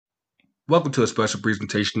Welcome to a special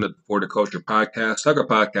presentation of the For the Culture podcast, soccer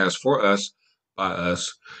podcast for us, by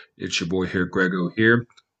us. It's your boy here, Grego here.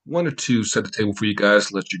 Wanted to set the table for you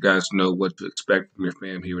guys, let you guys know what to expect from your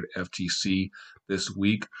fam here at FTC this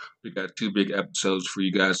week. We got two big episodes for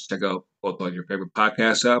you guys to check out both on your favorite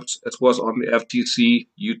podcast apps as well as on the FTC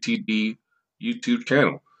UTD YouTube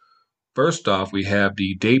channel. First off, we have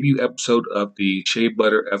the debut episode of the Shea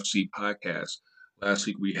Butter FC podcast. Last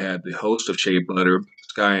week we had the host of Shea Butter,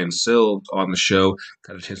 Sky and Silves, on the show.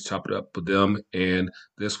 Got a chance to top it up with them. And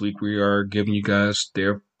this week we are giving you guys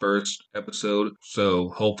their first episode. So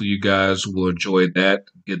hopefully you guys will enjoy that.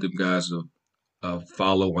 Give them guys a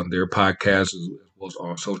follow on their podcast as well as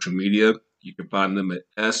on social media. You can find them at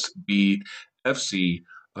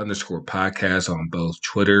SBFC_podcast on both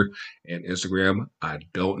Twitter and Instagram. I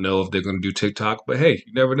don't know if they're going to do TikTok, but hey,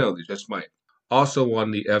 you never know. They just might. Also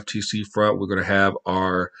on the FTC front, we're going to have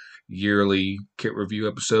our yearly kit review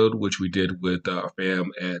episode, which we did with our fam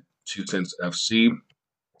at 2 Cents FC,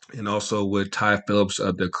 and also with Ty Phillips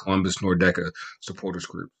of the Columbus Nordeca supporters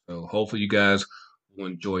group. So hopefully you guys will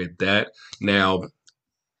enjoy that. Now,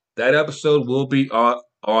 that episode will be on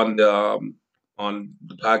the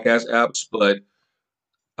podcast apps, but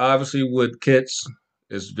obviously with kits,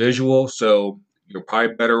 it's visual, so you're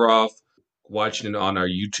probably better off watching it on our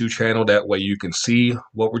YouTube channel. That way you can see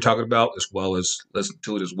what we're talking about as well as listen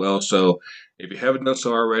to it as well. So if you haven't done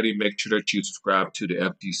so already, make sure that you subscribe to the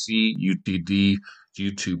FTC UTD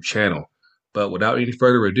YouTube channel. But without any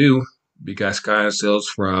further ado, we got Sky and Sales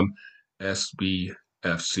from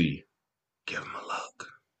SBFC. Give them a look.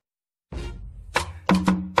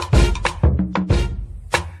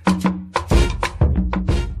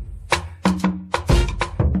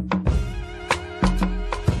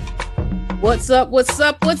 What's up? What's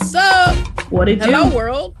up? What's up? What it do? Hello,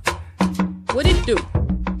 world. What it do?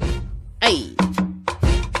 Hey.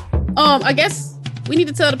 I guess we need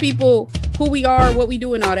to tell the people who we are, what we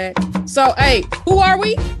do, and all that. So, hey, who are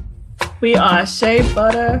we? We are Shea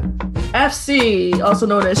Butter FC, also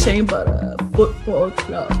known as Shea Butter Football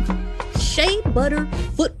Club. Shea Butter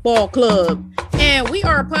Football Club. And we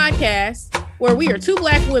are a podcast where we are two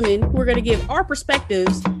black women who are going to give our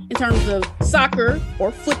perspectives in terms of soccer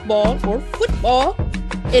or football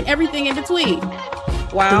and everything in between.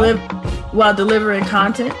 Wow. While delivering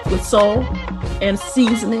content with soul and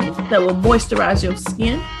seasoning that will moisturize your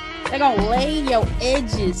skin. They're going to lay your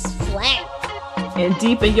edges flat. And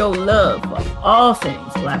deepen your love for all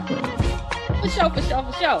things black women. For sure.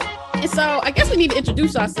 And so I guess we need to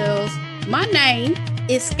introduce ourselves. My name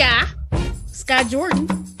is Sky Jordan,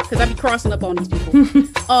 because I be crossing up on these people.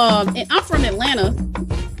 And I'm from Atlanta.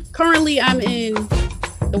 Currently, I'm in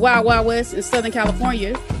the Wild Wild West in Southern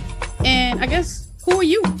California. And I guess, who are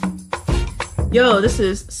you? Yo, this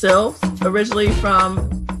is Sylv, originally from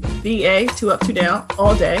VA, 2 Up, 2 Down,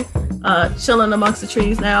 all day. Chilling amongst the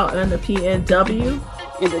trees now in the PNW.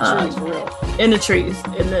 In the trees, for real. In the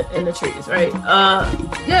trees, right?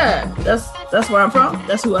 Yeah, that's where I'm from.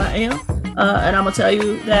 That's who I am. And I'm gonna tell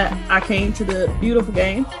you that I came to the beautiful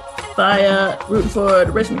game by rooting for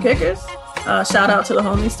the Richmond Kickers. Shout out to the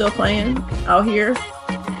homies still playing out here,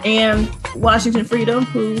 and Washington Freedom,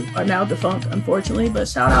 who are now defunct, unfortunately. But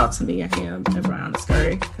shout out to Mia Hamm and Brian and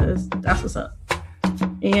Scurry, because that's what's up.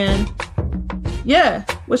 And yeah,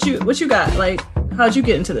 what you got? Like, how'd you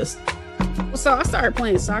get into this? So I started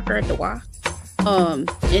playing soccer at the Y. And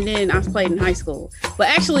then I played in high school. But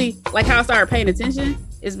actually, like how I started paying attention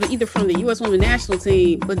is either from the U.S. Women's National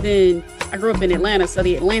Team, but then I grew up in Atlanta, so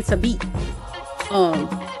the Atlanta Beat.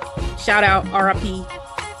 Shout out, RIP.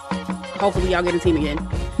 Hopefully y'all get a team again.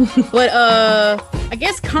 But I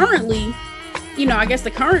guess currently,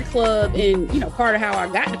 the current club and, part of how I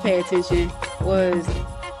got to pay attention was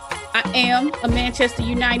I am a Manchester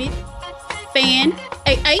United fan,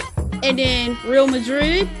 and then Real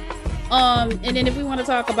Madrid. And then if we want to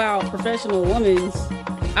talk about professional women's,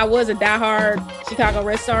 I was a diehard Chicago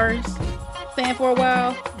Red Stars fan for a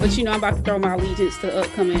while, but I'm about to throw my allegiance to the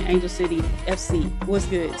upcoming Angel City FC. What's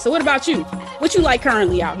good? So what about you? What you like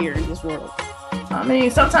currently out here in this world? I mean,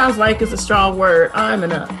 sometimes like is a strong word. I'm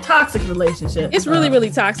in a toxic relationship. It's really,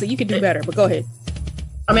 really toxic. You could do better, but go ahead.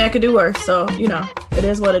 I mean, I could do worse, so, it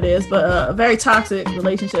is what it is. But a very toxic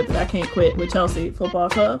relationship that I can't quit with Chelsea Football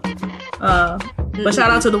Club. But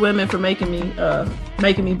shout out to the women for making me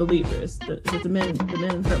believers. The men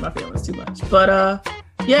hurt my feelings too much. But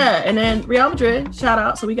yeah, and then Real Madrid, shout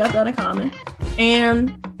out. So we got that in common.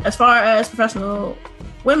 And as far as professional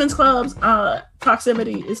women's clubs,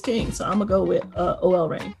 proximity is king. So I'm gonna go with OL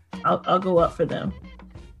Reign. I'll go up for them.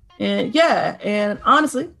 And yeah, and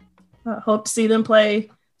honestly, I hope to see them play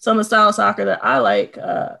some of the style of soccer that I like.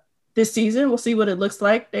 this season. We'll see what it looks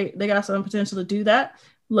like. They got some potential to do that.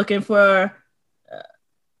 Looking for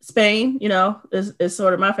Spain, is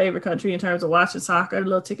sort of my favorite country in terms of watching soccer, a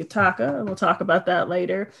little tiki-taka, and we'll talk about that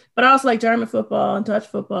later. But I also like German football and Dutch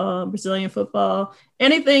football and Brazilian football,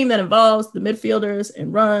 anything that involves the midfielders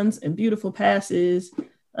and runs and beautiful passes.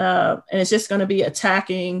 And it's just going to be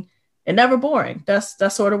attacking and never boring.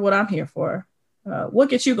 That's sort of what I'm here for. What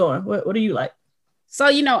gets you going? What do you like? So,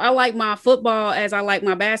 I like my football as I like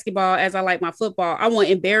my basketball, as I like my football. I want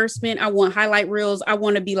embarrassment. I want highlight reels. I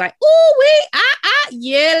want to be like, ooh,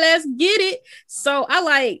 yeah, let's get it. So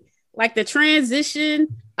I like the transition.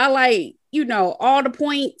 I like, all the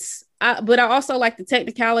points. But I also like the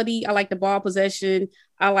technicality. I like the ball possession.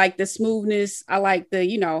 I like the smoothness. I like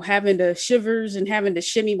the, having the shivers and having to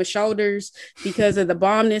shimmy my shoulders because of the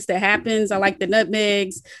bombness that happens. I like the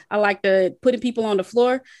nutmegs. I like the putting people on the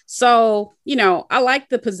floor. So, I like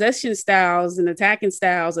the possession styles and attacking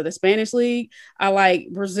styles of the Spanish league. I like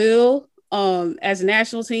Brazil as a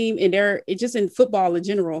national team, and it's just in football in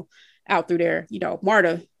general out through there.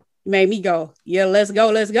 Marta made me go, yeah, let's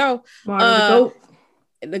go. Marta,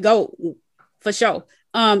 the GOAT for sure.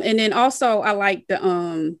 And then also I like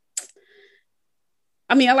the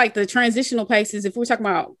I like the transitional paces. If we're talking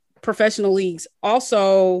about professional leagues,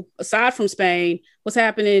 also aside from Spain, what's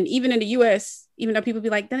happening even in the US, even though people be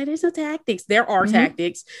like, there's no tactics, there are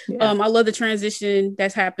tactics. Yeah. I love the transition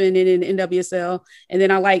that's happening in NWSL, and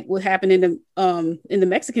then I like what happened in the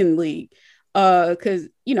Mexican league, because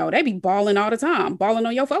they be balling all the time, balling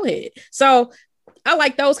on your forehead. So I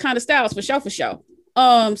like those kind of styles for sure. So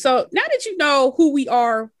now that you know who we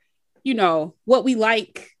are, what we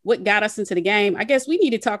like, what got us into the game, I guess we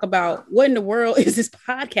need to talk about what in the world is this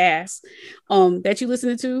podcast that you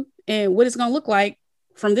listening to, and what it's going to look like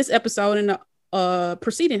from this episode and the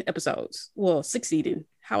preceding episodes. Well, succeeding,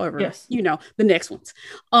 however, yes. The next ones.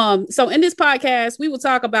 So in this podcast, we will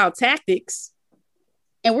talk about tactics,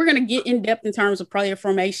 and we're going to get in depth in terms of player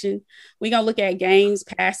formation. We're going to look at games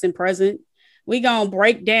past and present. We're going to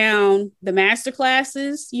break down the master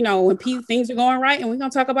classes, when things are going right. And we're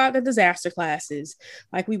going to talk about the disaster classes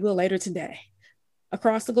like we will later today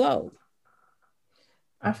across the globe.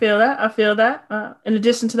 I feel that. In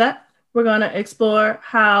addition to that, we're going to explore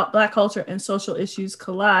how Black culture and social issues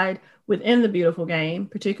collide within the beautiful game,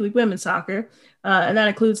 particularly women's soccer. And that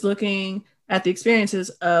includes looking at the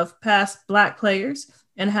experiences of past Black players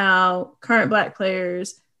and how current Black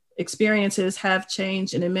players' experiences have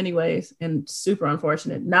changed, and in many ways, and super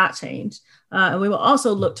unfortunate, not changed. And we will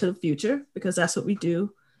also look to the future, because that's what we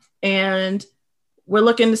do. And we're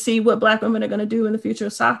looking to see what Black women are going to do in the future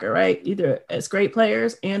of soccer, right? Either as great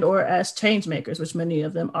players and or as change makers, which many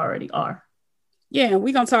of them already are. Yeah,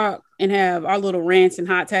 we're going to talk and have our little rants and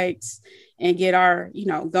hot takes and get our,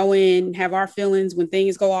 go in, have our feelings when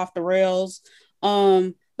things go off the rails.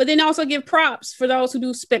 But then also give props for those who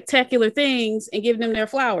do spectacular things and give them their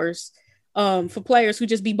flowers, for players who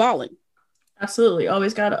just be balling. Absolutely.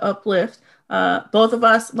 Always got to uplift. Both of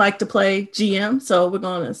us like to play GM, so we're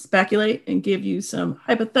going to speculate and give you some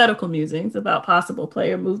hypothetical musings about possible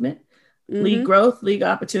player movement, league growth, league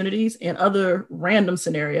opportunities, and other random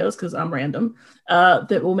scenarios, because I'm random,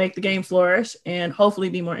 that will make the game flourish and hopefully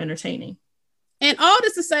be more entertaining. And all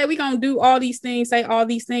this to say, we're going to do all these things, say all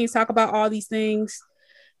these things, talk about all these things,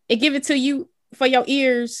 and give it to you for your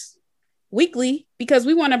ears weekly, because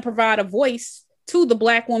we want to provide a voice to the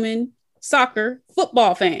Black woman soccer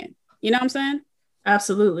football fan. You know what I'm saying?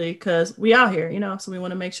 Absolutely, because we out here, so we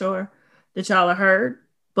want to make sure that y'all are heard.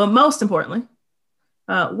 But most importantly,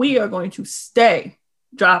 we are going to stay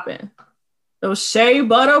dropping those shea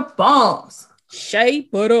butter bombs. Shea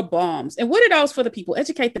butter bombs. And what are those for the people?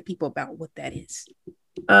 Educate the people about what that is.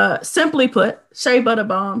 Simply put, shea butter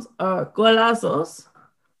bombs are golazos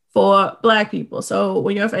for Black people. So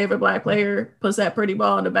when your favorite Black player puts that pretty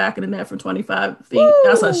ball in the back of the net from 25 feet, Woo!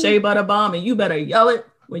 That's a shea butter bomb, and you better yell it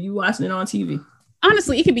when you watching it on TV.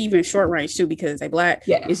 Honestly, it could be even short range too, because they Black.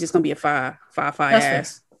 Yeah, it's just gonna be a five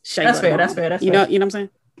ass shea butter bomb. That's fair. You know what I'm saying?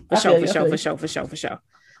 For sure.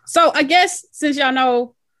 So I guess since y'all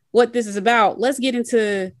know what this is about, let's get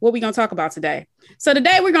into what we're gonna talk about today. So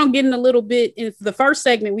today we're gonna get in a little bit. In the first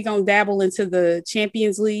segment, we're gonna dabble into the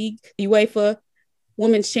Champions League, the UEFA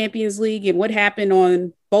Women's Champions League, and what happened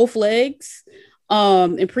on both legs,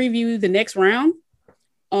 and preview the next round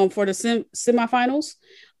for the semifinals.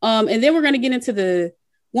 And then we're going to get into the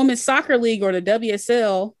Women's Soccer League, or the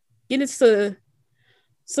WSL, get into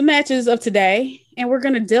some matches of today. And we're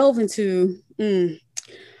going to delve into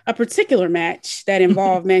a particular match that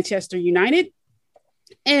involved Manchester United.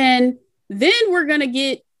 And then we're going to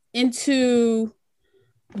get into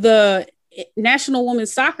the National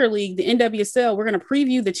Women's Soccer League, the NWSL, we're going to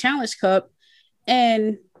preview the Challenge Cup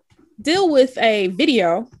and deal with a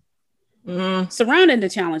video surrounding the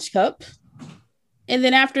Challenge Cup. And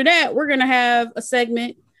then after that, we're going to have a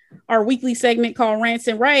segment, our weekly segment called Rants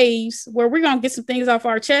and Raves, where we're going to get some things off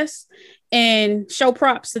our chest and show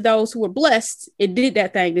props to those who were blessed and did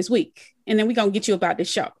that thing this week. And then we're going to get you about this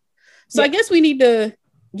show. So I guess we need to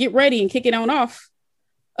get ready and kick it on off.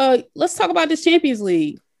 Let's talk about this Champions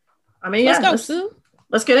League. I mean, let's go, Sue.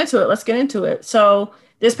 Let's get into it. So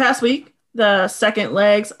this past week, the second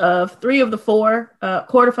legs of 3 of the 4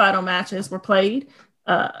 quarterfinal matches were played.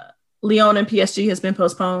 Lyon and PSG has been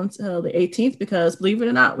postponed till the 18th because, believe it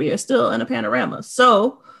or not, we are still in a panorama.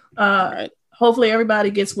 So hopefully everybody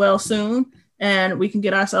gets well soon and we can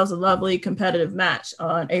get ourselves a lovely competitive match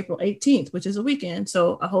on April 18th, which is a weekend.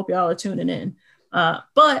 So I hope y'all are tuning in.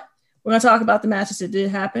 But we're going to talk about the matches that did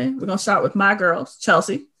happen. We're going to start with my girls,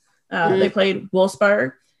 Chelsea. They played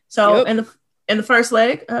Wolfsburg. So in the first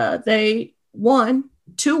leg, they won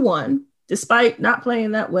 2-1, despite not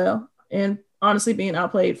playing that well and honestly being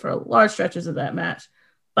outplayed for large stretches of that match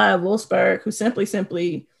by Wolfsburg, who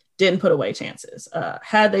simply didn't put away chances.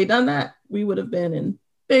 Had they done that, we would have been in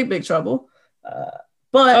big trouble.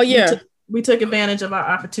 But we took advantage of our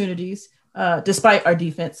opportunities, despite our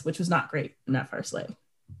defense, which was not great in that first leg.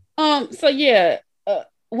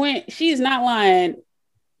 When she's not lying,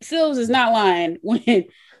 Sills is not lying. When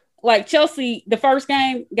like Chelsea, the first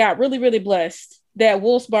game got really blessed that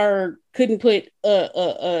Wolfsburg couldn't put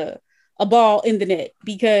a ball in the net,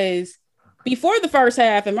 because before the first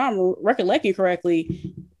half, if I'm recollecting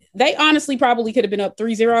correctly, they honestly probably could have been up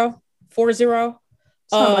 3-0, 4-0.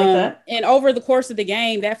 Something like that. And over the course of the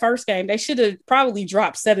game, that first game, they should have probably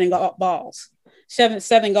dropped 7 goals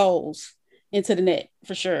into the net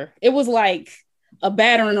for sure. It was like a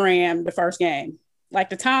battering ram the first game. Like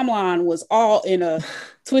the timeline was all in a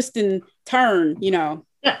twist and turn, Yeah.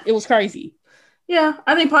 It was crazy. Yeah,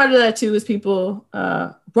 I think part of that too is people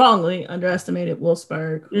wrongly underestimated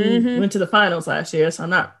Wolfsburg, who went to the finals last year. So I'm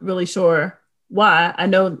not really sure why. I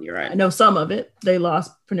know you're right. I know some of it. They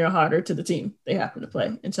lost Pernille Harder to the team they happened to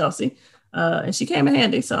play in Chelsea, and she came in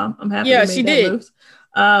handy. So I'm happy. Yeah, she did. Moves.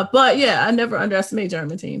 But yeah, I never underestimate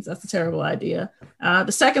German teams. That's a terrible idea.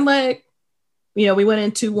 The second leg, we went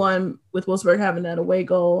in 2-1 with Wolfsburg having that away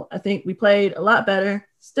goal. I think we played a lot better.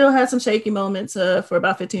 Still had some shaky moments for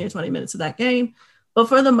about 15 or 20 minutes of that game. But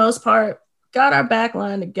for the most part, got our back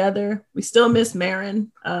line together. We still miss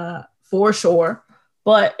Marin for sure.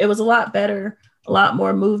 But it was a lot better, a lot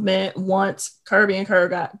more movement. Once Kirby and Kerr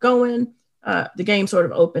got going, the game sort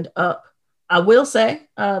of opened up. I will say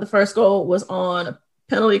the first goal was on a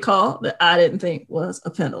penalty call that I didn't think was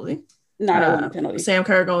a penalty. Not a penalty. Sam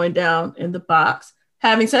Kerr going down in the box.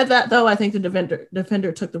 Having said that, though, I think the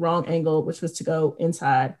defender took the wrong angle, which was to go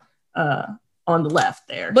inside on the left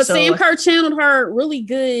there. But so, Sam Kerr channeled her really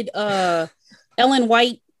good. Ellen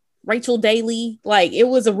White, Rachel Daly, like it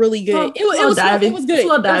was a really good. It was good. It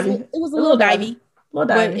was a little divey. But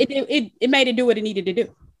it made it do what it needed to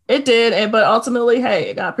do. It did, but ultimately, hey,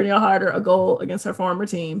 it got Pernille Harder a goal against her former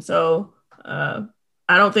team. So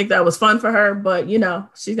I don't think that was fun for her, but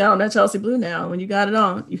she's got on that Chelsea blue now. When you got it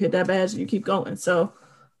on, you hit that badge and you keep going. So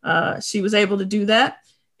she was able to do that.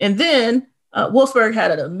 And then Wolfsburg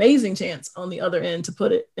had an amazing chance on the other end to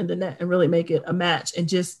put it in the net and really make it a match, and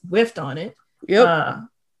just whiffed on it. Yep.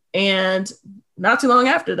 And not too long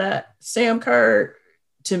after that, Sam Kerr,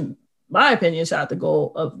 to my opinion, shot the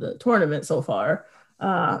goal of the tournament so far.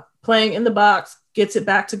 Playing in the box, gets it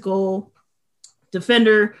back to goal.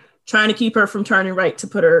 Defender trying to keep her from turning right to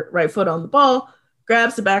put her right foot on the ball,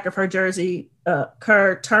 grabs the back of her jersey.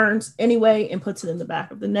 Kerr turns anyway and puts it in the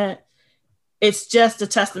back of the net. It's just a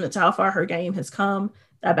testament to how far her game has come.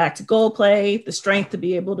 That back to goal play, the strength to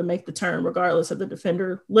be able to make the turn regardless of the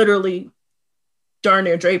defender literally darn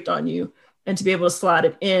near draped on you, and to be able to slide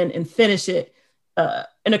it in and finish it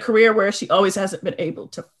in a career where she always hasn't been able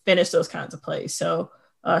to finish those kinds of plays. So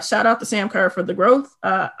shout out to Sam Kerr for the growth.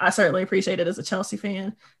 I certainly appreciate it as a Chelsea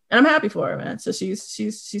fan, and I'm happy for her, man. So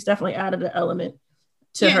she's definitely added an element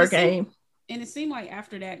to her game. And it seemed like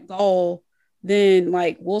after that goal, then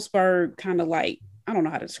like Wolfsburg kind of like, I don't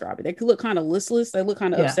know how to describe it. They could look kind of listless. They look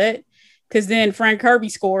kind of upset, because then Frank Kirby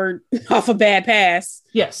scored off a bad pass.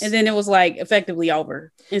 Yes. And then it was like effectively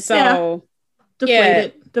over. And so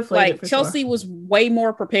deflated like Chelsea was way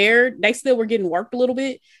more prepared. They still were getting worked a little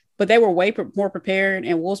bit, but they were way more prepared,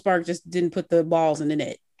 and Wolfsburg just didn't put the balls in the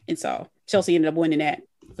net. And so Chelsea ended up winning that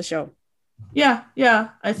for sure. Yeah.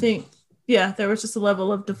 I think, there was just a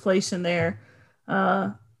level of deflation there.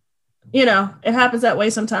 It happens that way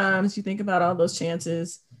sometimes. You think about all those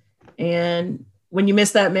chances. And when you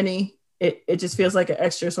miss that many, it just feels like an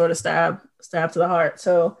extra sort of stab to the heart.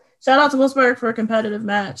 So shout out to Wolfsburg for a competitive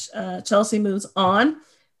match. Chelsea moves on.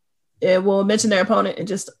 We'll mention their opponent in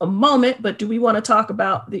just a moment, but do we want to talk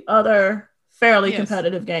about the other fairly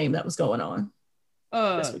competitive game that was going on?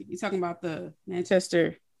 You're talking about the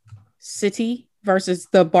Manchester City versus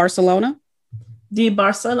the Barcelona?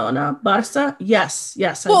 Barca? Yes.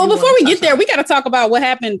 Well, before we get there, we got to talk about what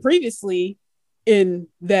happened previously in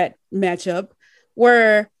that matchup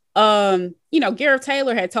where, Gareth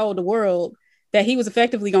Taylor had told the world that he was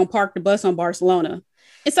effectively going to park the bus on Barcelona.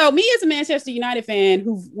 And so me as a Manchester United fan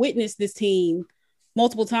who've witnessed this team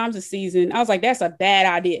multiple times this season, I was like, that's a bad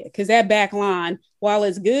idea because that back line, while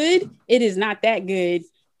it's good, it is not that good.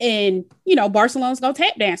 And, Barcelona's going to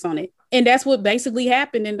tap dance on it. And that's what basically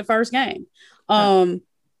happened in the first game.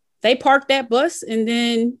 They parked that bus and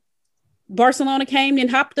then Barcelona came and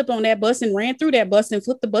hopped up on that bus and ran through that bus and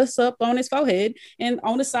flipped the bus up on his forehead and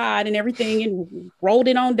on the side and everything and rolled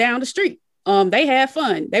it on down the street. They had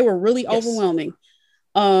fun. They were really overwhelming.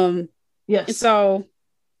 Yes. And so,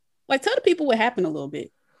 tell the people what happened a little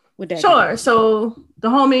bit with that. Sure. Game. So the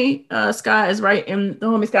homie Sky is right, and the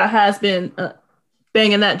homie Sky has been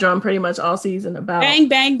banging that drum pretty much all season about bang,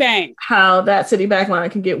 bang, bang, how that City backline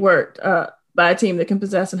can get worked by a team that can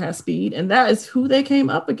possess and has speed, and that is who they came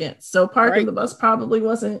up against. So parking the bus probably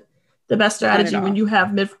wasn't the best strategy when you have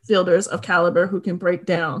midfielders of caliber who can break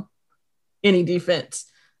down any defense.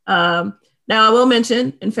 Now, I will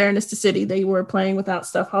mention, in fairness to City, they were playing without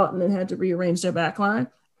Steph Houghton and had to rearrange their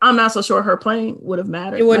backline. I'm not so sure her playing would have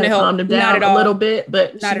mattered. It wouldn't have calmed them down a little bit,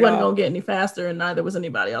 but she wasn't going to get any faster, and neither was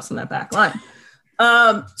anybody else on that back line.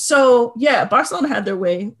 Barcelona had their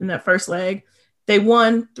way in that first leg. They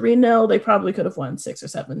won 3-0. They probably could have won 6 or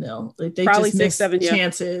 7-0. They probably just missed 6-7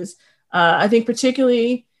 chances. I think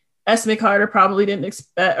particularly Esme Carter probably didn't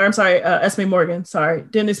expect, Esme Morgan,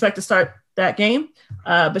 didn't expect to start that game.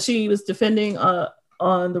 But she was defending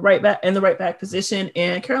on the right back in the right back position,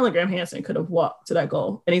 and Carolyn Graham Hansen could have walked to that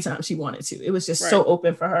goal anytime she wanted to. It was just so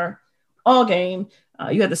open for her all game.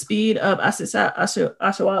 You had the speed of Asisa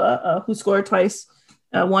Ashawala, who scored twice,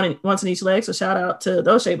 once in each leg. So shout out to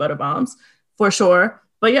those Shea Butter bombs for sure.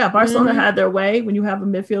 But yeah, Barcelona had their way. When you have a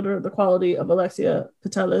midfielder of the quality of Alexia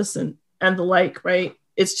Putellas and the like, right?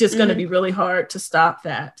 It's just going to be really hard to stop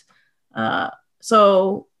that.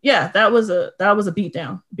 So yeah, that was a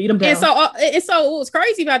beatdown. Beat them down. And so what was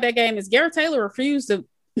crazy about that game is Gareth Taylor refused to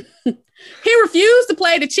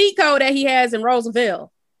play the cheat code that he has in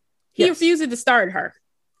Roosevelt. He refused to start her.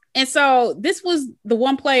 And so this was the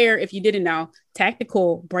one player, if you didn't know,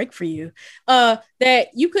 tactical break for you, that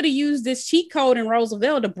you could have used this cheat code in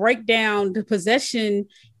Roosevelt to break down the possession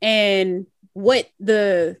and what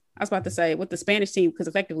the Spanish team, because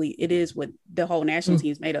effectively it is what the whole national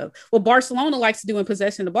team is made of. What Barcelona likes to do in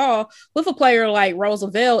possession of the ball with a player like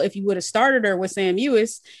Roosevelt, if you would have started her with Sam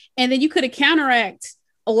Ewis, and then you could have counteract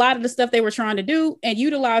a lot of the stuff they were trying to do and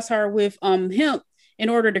utilize her with Hemp in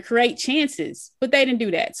order to create chances, but they didn't do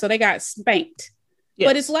that. So they got spanked. Yes.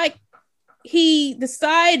 But it's like he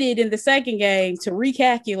decided in the second game to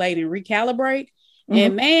recalculate and recalibrate.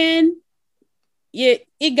 And man,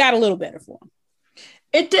 it got a little better for him.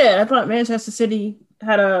 It did. I thought Manchester City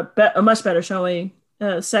had a much better showing.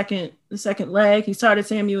 The second leg, he started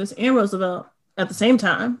Sam Ewis and Roosevelt at the same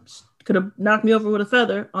time. Could have knocked me over with a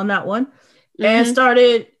feather on that one. And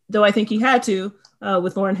started, though I think he had to,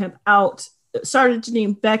 with Lauren Hemp out, started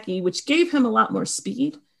Janine Becky, which gave him a lot more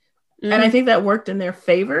speed. And I think that worked in their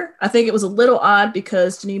favor. I think it was a little odd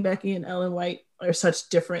because Janine Becky and Ellen White are such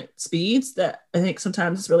different speeds that I think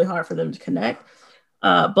sometimes it's really hard for them to connect.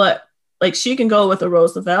 But like she can go with a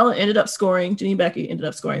Roosevelt and Janine Becky ended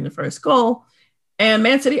up scoring the first goal. And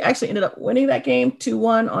Man City actually ended up winning that game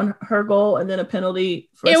 2-1 on her goal and then a penalty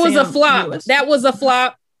for It was Sam a flop. Lewis. That was a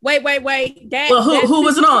flop. Wait. Who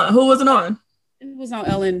was it on? Who was it on? It was on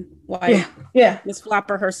Ellen White. Yeah. Miss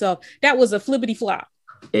Flopper herself. That was a flippity flop.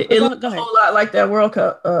 It looked a whole lot like that World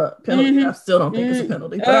Cup penalty. I still don't think it's a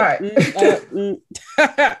penalty. But all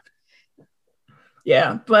right.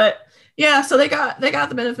 Yeah, but yeah, so they got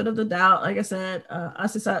the benefit of the doubt. Like I said,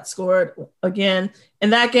 Asisat scored again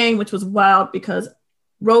in that game, which was wild because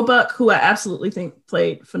Roebuck, who I absolutely think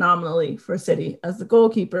played phenomenally for City as the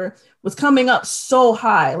goalkeeper, was coming up so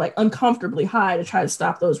high, like uncomfortably high to try to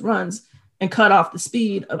stop those runs and cut off the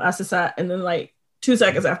speed of Asisat. And then like 2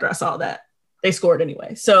 seconds after I saw that, they scored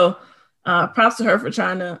anyway. So props to her for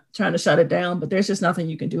trying to shut it down, but there's just nothing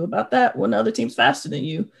you can do about that when the other team's faster than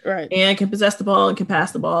you, right? And can possess the ball and can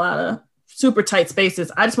pass the ball out of super tight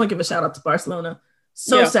spaces. I just want to give a shout out to Barcelona.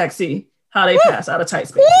 So sexy how they pass out of tight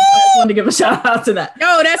spaces. I just wanted to give a shout out to that.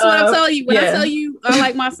 No, that's what I'm telling you. When I tell you I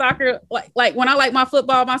like my soccer, like when I like my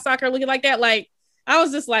football, my soccer looking like that, like I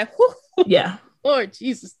was just like, whoo, yeah, Lord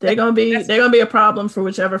Jesus, they're gonna be a problem for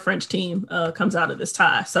whichever French team comes out of this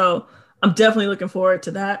tie. So I'm definitely looking forward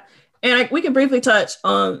to that. And we can briefly touch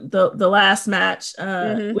on the last match.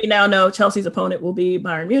 We now know Chelsea's opponent will be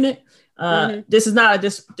Bayern Munich. This is not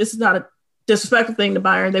a disrespectful thing to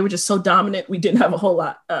Bayern. They were just so dominant. We didn't have a whole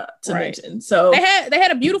lot to mention. So they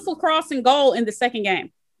had a beautiful crossing goal in the second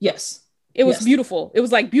game. Yes, it was beautiful. It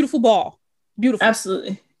was like beautiful ball. Beautiful.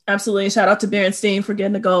 Absolutely. Shout out to Berenstein for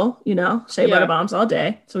getting the goal. You know, Shea Butter bombs all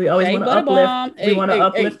day. So we always want to uplift. We want to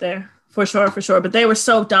uplift there for sure. But they were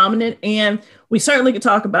so dominant, and we certainly could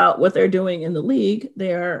talk about what they're doing in the league.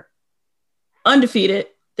 They are undefeated.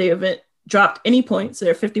 They haven't dropped any points.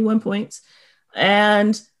 They're 51 points,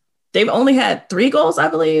 and they've only had 3 goals, I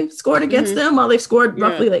believe, scored against them, while they've scored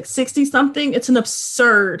roughly like 60 something. It's an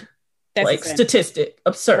absurd statistic.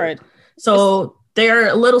 Absurd. Right. So they're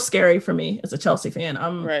a little scary for me as a Chelsea fan.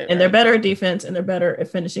 They're better at defense, and they're better at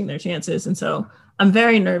finishing their chances. And so I'm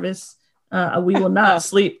very nervous. We will not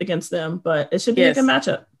sleep against them, but it should be a good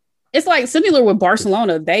matchup. It's like similar with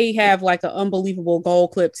Barcelona. They have like an unbelievable goal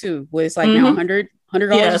clip too, where it's like now 100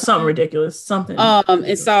 goals. Yeah, something ridiculous.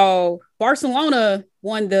 And so Barcelona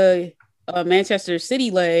won the Manchester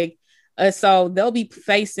City leg. So they'll be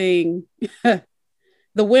facing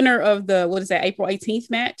the winner of the, April 18th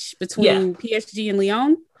match between PSG and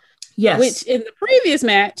Lyon. Yes. Which in the previous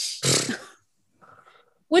match,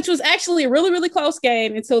 which was actually a really, really close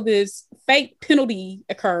game until this fake penalty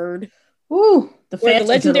occurred. Ooh, where the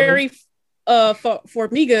legendary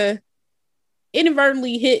Formiga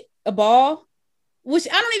inadvertently hit a ball, which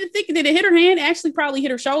I don't even think did it hit her hand. It actually probably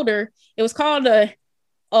hit her shoulder. It was called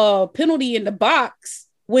a penalty in the box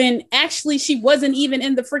when actually she wasn't even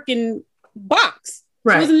in the freaking box.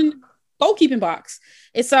 Right. She wasn't in the goalkeeping box.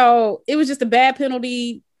 And so it was just a bad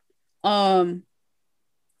penalty. For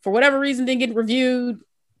whatever reason, didn't get reviewed.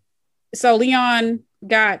 So Lyon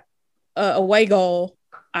got a away goal,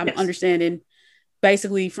 I'm understanding,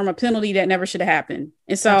 basically from a penalty that never should have happened.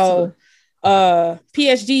 And so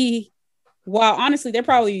PSG, while honestly they're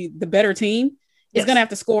probably the better team, is going to have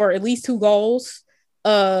to score at least 2 goals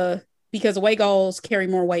because away goals carry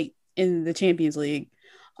more weight in the Champions League.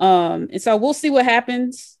 And so we'll see what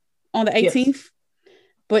happens on the 18th. Yes.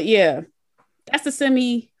 But yeah, that's the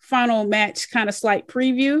semi-final match kind of slight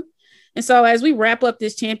preview. And so as we wrap up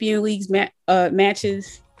this Champions League's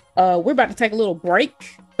matches, we're about to take a little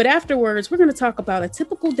break. But afterwards, we're going to talk about a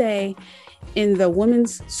typical day in the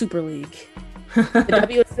Women's Super League. The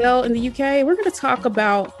WSL in the UK. We're going to talk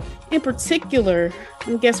about, in particular,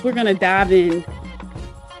 I guess we're going to dive in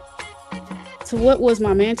to what was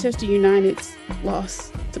my Manchester United's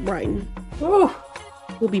loss to Brighton. Ooh.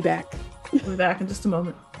 We'll be back. We'll be back in just a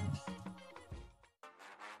moment.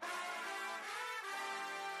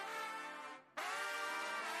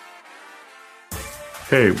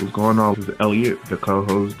 Hey, what's going on? This is Elliot, the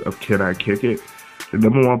co-host of Can I Kick It, the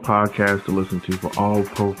 #1 podcast to listen to for all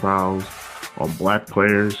profiles on Black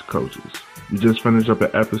players, coaches. We just finished up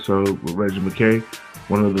an episode with Reggie McKay,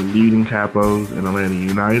 one of the leading capos in Atlanta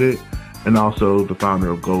United, and also the founder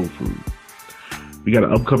of Gold Food. We got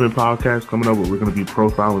an upcoming podcast coming up where we're going to be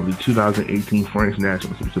profiling the 2018 French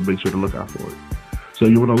National Team, so make sure to look out for it. So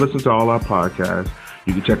you want to listen to all our podcasts,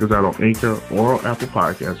 you can check us out on Anchor or on Apple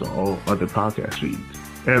Podcasts or all other podcast feeds.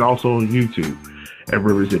 And also on YouTube at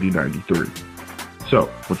River City 93. So,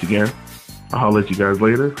 once again, I'll holler at you guys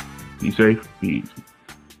later. Be safe, be easy.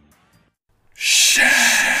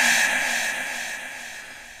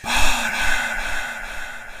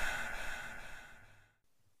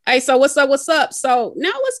 Hey, so what's up? So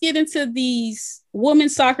now let's get into these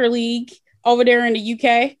Women's Soccer League over there in the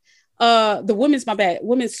UK. The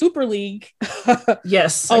Women's Super League.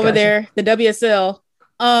 Yes. Over there, the WSL.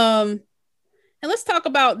 And let's talk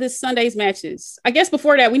about this Sunday's matches. I guess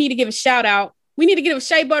before that, we need to give a shout out. We need to give a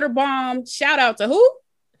Shea Butter Bomb shout out to who?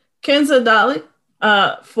 Kenza Dali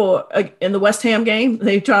for in the West Ham game.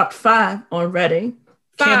 They dropped 5 on Reading.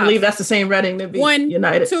 5. Can't believe that's the same Reading that beat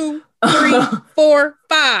United. 1, 2, 3, 4,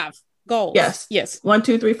 5 goals. Yes. 1,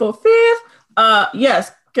 2, 3, 4, 5.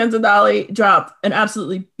 Yes. Kenza Dali dropped an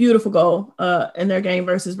absolutely beautiful goal in their game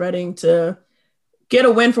versus Reading to get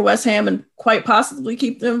a win for West Ham and quite possibly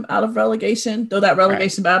keep them out of relegation, though that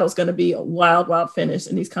relegation battle is going to be a wild finish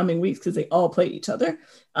in these coming weeks because they all play each other.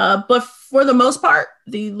 But for the most part,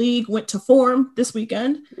 the league went to form this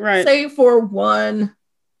weekend, save for one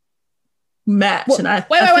match. Well, and I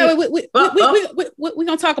wait. We're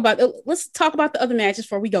gonna talk about. Let's talk about the other matches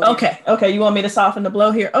before we go. Okay. You want me to soften the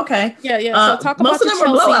blow here? Okay. Yeah. So talk most about of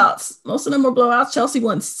them were blowouts. Most of them were blowouts. Chelsea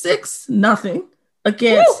won 6-0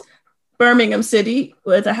 against Birmingham City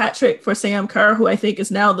with a hat trick for Sam Kerr, who I think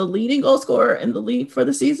is now the leading goal scorer in the league for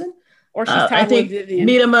the season. Or she's tied with Vivian.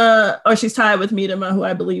 She's tied with Miedema, who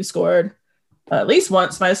I believe scored at least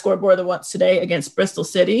once. Might have scored more than once today against Bristol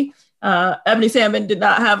City. Ebony Salmon did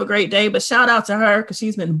not have a great day, but shout out to her because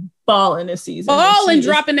she's been balling this season.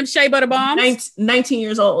 Dropping them shea butter bombs. 19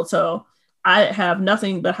 years old, so I have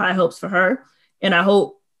nothing but high hopes for her, and I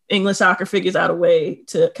hope English soccer figures out a way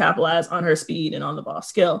to capitalize on her speed and on the ball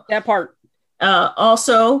skill. That part.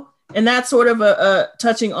 Also, and that's sort of a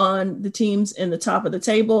touching on the teams in the top of the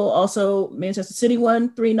table. Also, Manchester City won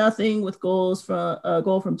 3-0 with goals from a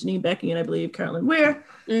goal from Janine Becky and I believe Carolyn Weir.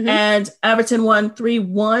 Mm-hmm. And Everton won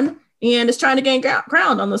 3-1 and is trying to gain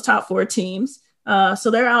ground on those top 4 teams. So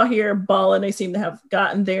they're out here balling. They seem to have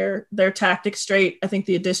gotten their tactics straight. I think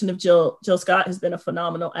the addition of Jill Scott has been a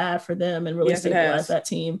phenomenal add for them and really stabilized that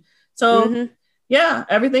team. So yeah,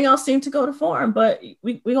 everything else seemed to go to form, but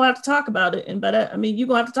we gonna have to talk about it. And you're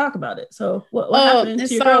gonna have to talk about it. So what happened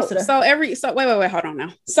to your girls today? Wait, hold on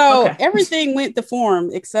now. So everything went to form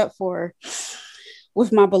except for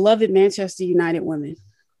with my beloved Manchester United women.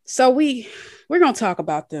 So we're gonna talk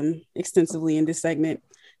about them extensively in this segment.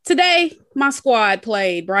 Today, my squad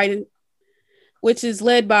played Brighton, which is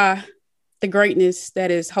led by the greatness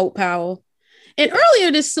that is Hope Powell. And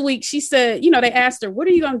earlier this week, she said, they asked her, what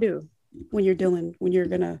are you going to do when you're going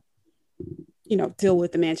to, deal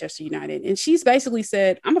with the Manchester United? And she's basically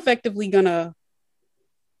said, I'm effectively going to,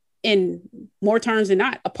 in more terms than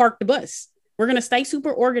not, park the bus. We're going to stay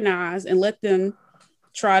super organized and let them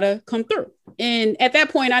try to come through. And at that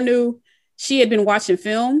point, I knew she had been watching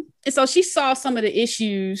film. And so she saw some of the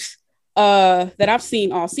issues that I've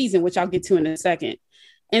seen all season, which I'll get to in a second.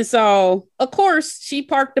 And so, of course, she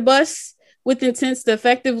parked the bus with intents to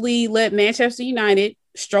effectively let Manchester United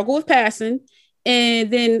struggle with passing and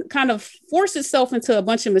then kind of force itself into a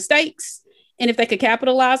bunch of mistakes. And if they could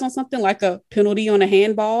capitalize on something like a penalty on a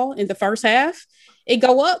handball in the first half, it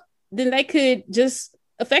go up, then they could just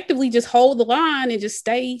effectively just hold the line and just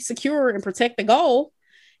stay secure and protect the goal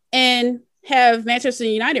and have Manchester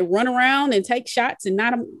United run around and take shots and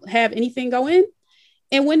not have anything go in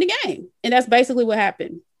and win the game. And that's basically what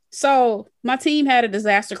happened. So my team had a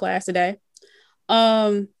disaster class today.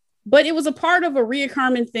 But it was a part of a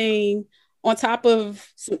reoccurring thing on top of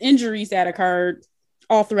some injuries that occurred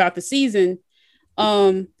all throughout the season,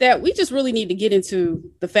 that we just really need to get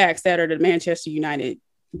into the facts that are the Manchester United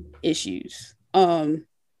issues. And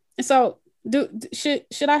so should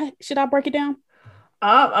I break it down?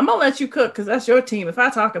 I'm gonna let you cook because that's your team. If I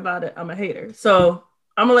talk about it, I'm a hater. So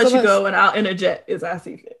I'm gonna let you go and I'll interject as I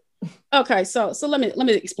see fit. Okay, so let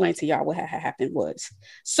me explain to y'all what happened was.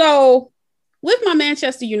 So with my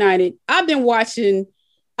Manchester United, I've watched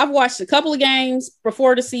a couple of games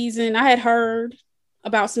before the season. I had heard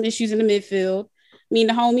about some issues in the midfield. The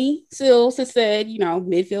homie Sills has said,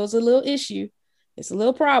 midfield's a little issue. It's a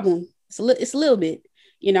little problem. It's a little bit,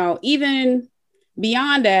 even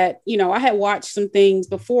beyond that, I had watched some things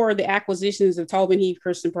before the acquisitions of Tobin Heath,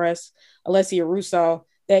 Christian Press, Alessia Russo,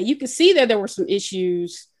 that you could see that there were some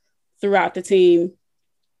issues throughout the team.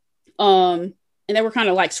 And they were kind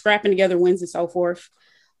of like scrapping together wins and so forth.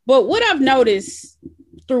 But what I've noticed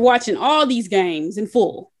through watching all these games in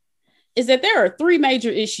full is that there are 3 major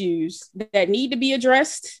issues that need to be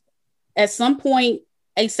addressed at some point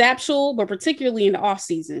ASAP, but particularly in the off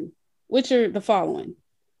season, which are the following.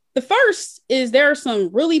 The first is there are some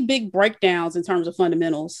really big breakdowns in terms of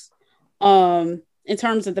fundamentals. In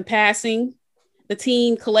terms of the passing, the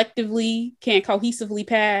team collectively can't cohesively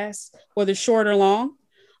pass, whether short or long.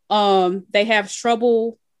 They have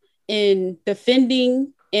trouble in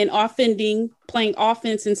defending and offending, playing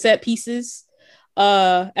offense and set pieces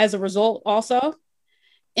as a result also.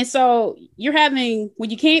 And so you're having, when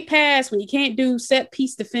you can't pass, when you can't do set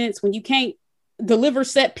piece defense, when you can't deliver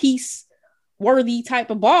set piece worthy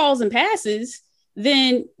type of balls and passes,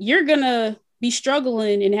 then you're going to be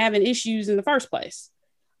struggling and having issues in the first place.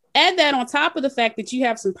 Add that on top of the fact that you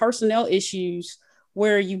have some personnel issues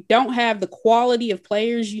where you don't have the quality of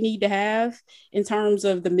players you need to have in terms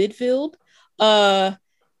of the midfield.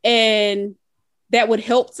 And that would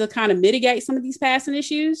help to kind of mitigate some of these passing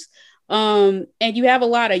issues. And you have a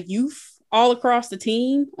lot of youth all across the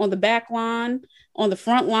team, on the back line, on the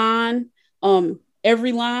front line,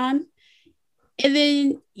 every line. And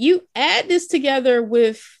then you add this together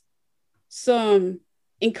with some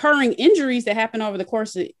incurring injuries that happen over the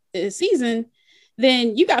course of the season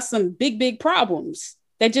then you got some big problems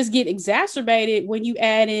that just get exacerbated when you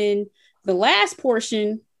add in the last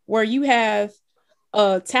portion where you have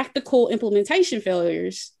tactical implementation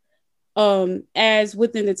failures. As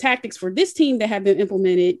within the tactics for this team that have been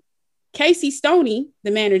implemented, Casey Stoney,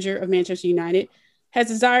 the manager of Manchester United, has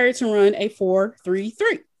desired to run a 4-3-3,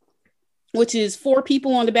 which is 4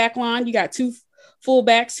 people on the back line. You got 2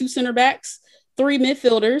 fullbacks, 2 center backs, 3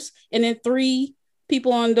 midfielders, and then 3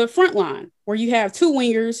 people on the front line, where you have 2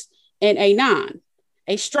 wingers and a 9,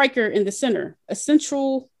 a striker in the center, a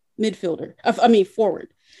central midfielder,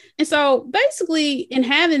 forward. And so basically in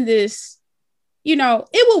having this,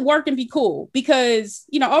 it would work and be cool because,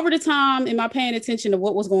 over the time in my paying attention to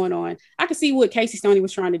what was going on, I could see what Casey Stoney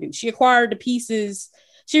was trying to do. She acquired the pieces.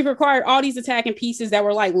 She acquired all these attacking pieces that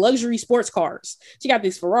were like luxury sports cars. She got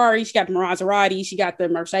this Ferrari, she got the Maserati, she got the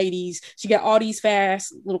Mercedes, she got all these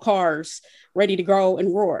fast little cars ready to go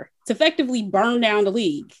and roar to effectively burn down the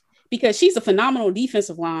league because she's a phenomenal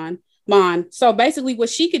defensive line. So basically what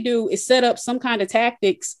she could do is set up some kind of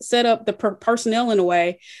tactics, set up the personnel in a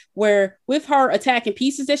way where with her attacking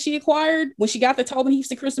pieces that she acquired, when she got the Tobin Heaths,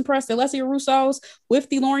 the Christen Press, the Alessia Russos, with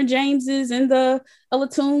the Lauren Jameses and the Ella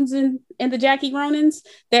Toombs and the Jackie Gronins,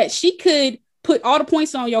 that she could put all the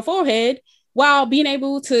points on your forehead while being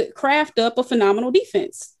able to craft up a phenomenal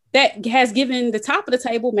defense that has given the top of the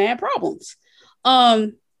table mad problems.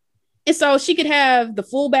 And so she could have the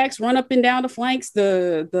fullbacks run up and down the flanks,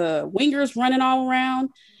 the wingers running all around,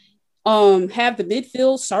 have the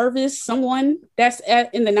midfield service someone that's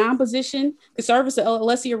in the 9 position, could service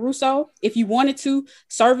Alessia Russo. If you wanted to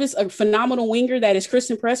service a phenomenal winger that is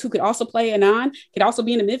Christen Press, who could also play a 9, could also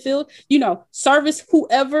be in the midfield, service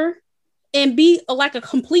whoever and be like a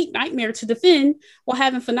complete nightmare to defend while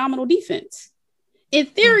having phenomenal defense. In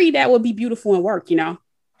theory, that would be beautiful and work,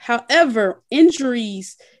 However,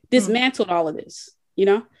 injuries dismantled all of this,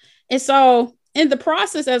 And so in the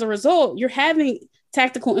process, as a result, you're having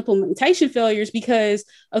tactical implementation failures because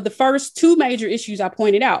of the first 2 major issues I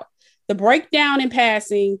pointed out, the breakdown in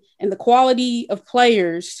passing and the quality of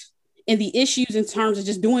players and the issues in terms of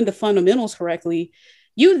just doing the fundamentals correctly.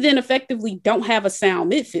 You then effectively don't have a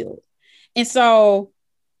sound midfield. And so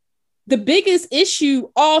the biggest issue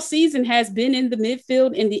all season has been in the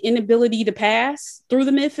midfield and the inability to pass through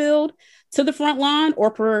the midfield to the front line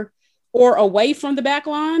or away from the back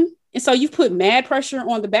line. And so you've put mad pressure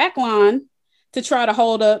on the back line to try to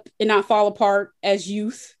hold up and not fall apart as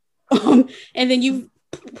youth. And then you've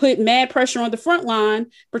put mad pressure on the front line,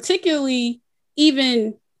 particularly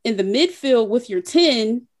even in the midfield with your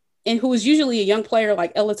 10, and who is usually a young player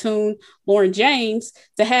like Ella Toone, Lauren James,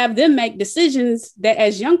 to have them make decisions that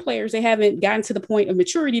as young players, they haven't gotten to the point of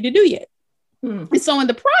maturity to do yet. And so in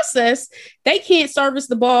the process, they can't service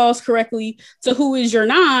the balls correctly to who is your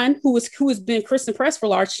 9, who has been Christen Press for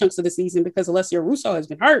large chunks of the season because Alessia Russo has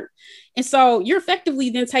been hurt. And so you're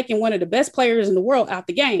effectively then taking one of the best players in the world out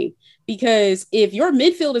the game, because if your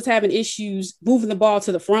midfield is having issues moving the ball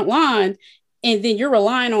to the front line, and then you're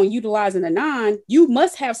relying on utilizing a 9, you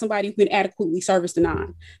must have somebody who can adequately service the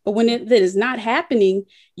 9. But when that is not happening,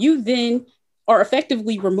 you then are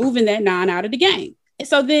effectively removing that 9 out of the game. And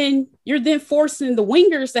so then you're then forcing the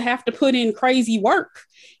wingers to have to put in crazy work,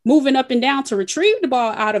 moving up and down to retrieve the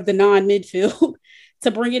ball out of the non-midfield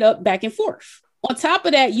to bring it up back and forth. On top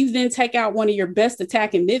of that, you then take out one of your best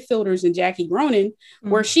attacking midfielders in Jackie Gronin,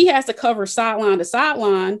 where she has to cover sideline to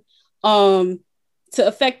sideline to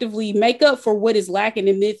effectively make up for what is lacking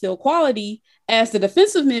in midfield quality, as the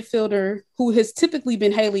defensive midfielder, who has typically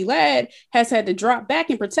been Haley Ladd, has had to drop back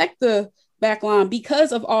and protect the back line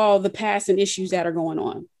because of all the passing issues that are going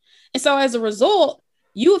on. And so as a result,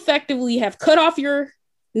 you effectively have cut off your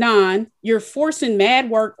 9, you're forcing mad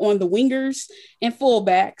work on the wingers and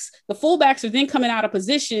fullbacks. The fullbacks are then coming out of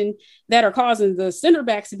position that are causing the center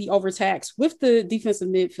backs to be overtaxed with the defensive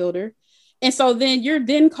midfielder. And so then you're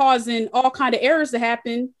then causing all kind of errors to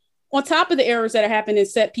happen on top of the errors that are happening in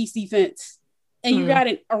set piece defense. And you got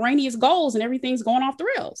an erroneous goals and everything's going off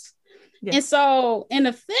the rails. Yeah. And so in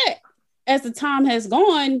effect, as the time has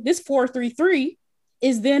gone, this 4-3-3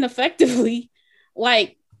 is then effectively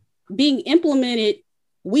like being implemented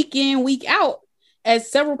week in, week out,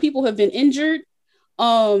 as several people have been injured,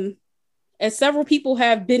 as several people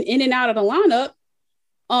have been in and out of the lineup.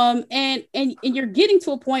 And you're getting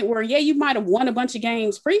to a point where, you might have won a bunch of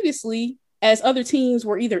games previously as other teams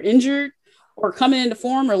were either injured or coming into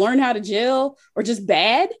form or learn how to gel or just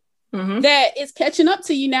bad, that it's catching up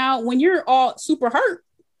to you now when you're all super hurt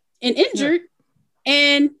and injured,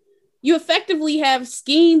 and you effectively have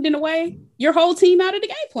schemed in a way your whole team out of the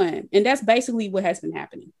game plan. And that's basically what has been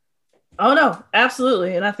happening. Oh no,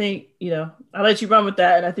 absolutely. And I think, I'll let you run with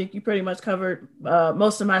that. And I think you pretty much covered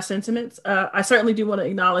most of my sentiments. I certainly do want to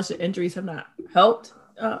acknowledge that injuries have not helped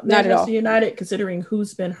Not at all. Manchester United, considering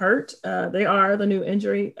who's been hurt. They are the new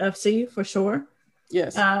injury FC for sure.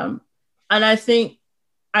 Yes. And I think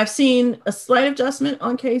I've seen a slight adjustment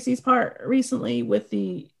on Casey's part recently with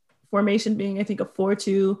the formation being, I think, a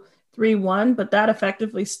 4-2-3-1, but that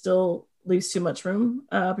effectively still leaves too much room,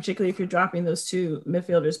 particularly if you're dropping those two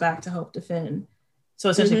midfielders back to help defend. So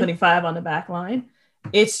essentially putting 5 on the back line.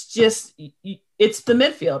 It's just, it's the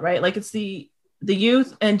midfield, right? Like it's the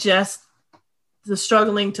youth and just the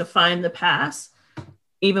struggling to find the pass,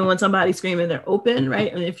 even when somebody's screaming they're open,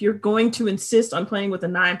 right? And if you're going to insist on playing with a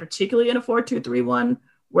 9, particularly in a 4-2-3-1,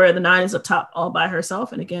 where the 9 is up top all by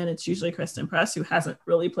herself, and again, it's usually Kristen Press, who hasn't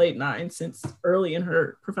really played 9 since early in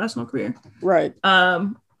her professional career. Right.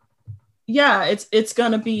 Yeah, it's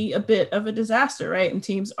going to be a bit of a disaster, right? And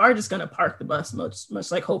teams are just going to park the bus, much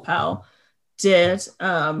like Hope Powell did.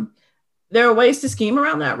 There are ways to scheme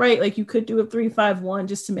around that, right? Like you could do a 3-5-1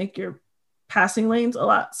 just to make your passing lanes a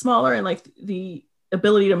lot smaller, and like the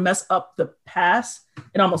ability to mess up the pass,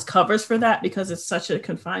 it almost covers for that because it's such a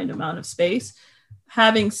confined amount of space.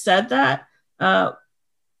 Having said that, I'm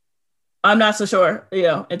not so sure,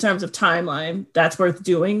 in terms of timeline, that's worth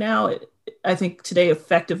doing now. I think today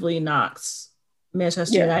effectively knocks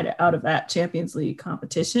Manchester United out of that Champions League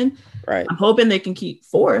competition. Right. I'm hoping they can keep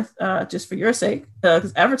 4th, just for your sake,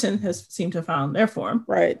 because Everton has seemed to have found their form.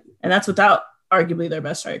 Right. And that's without arguably their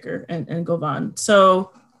best striker and Govan.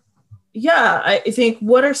 So, yeah, I think,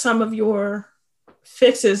 what are some of your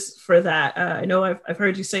fixes for that? I know I've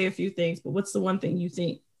heard you say a few things, but what's the one thing you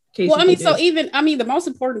think? The most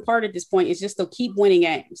important part at this point is just to keep winning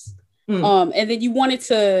games. And then you wanted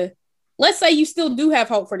to, let's say you still do have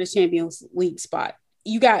hope for the Champions League spot.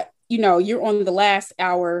 You got, you're on the last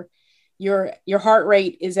hour, your heart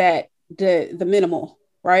rate is at the minimal,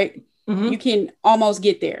 right? You can almost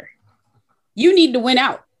get there. You need to win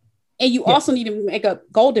out. And you also need to make a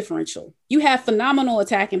goal differential. You have phenomenal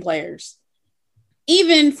attacking players.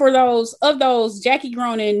 Even for those, Jackie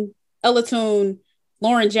Gronin, Ella Toone,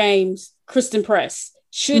 Lauren James, Kristen Press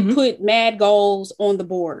should put mad goals on the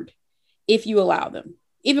board if you allow them.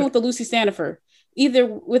 Even with the Lucy Stanifer, either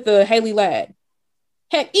with the Haley Ladd,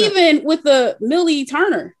 heck, even with the Millie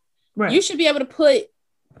Turner, you should be able to put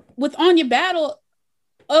with Anya Botley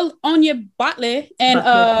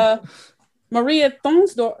and Maria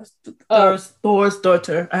Thorsdottir.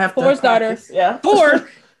 I have Thorsdottir. Yeah. Or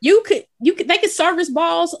they could service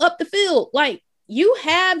balls up the field. Like, you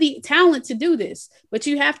have the talent to do this, but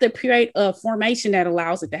you have to create a formation that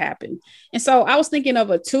allows it to happen. And so I was thinking of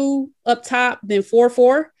a 2 up top, then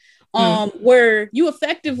 4-4, where you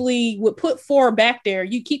effectively would put 4 back there.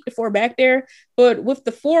 You keep the 4 back there, but with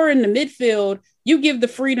the 4 in the midfield, you give the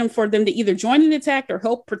freedom for them to either join an attack or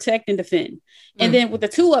help protect and defend. And then with the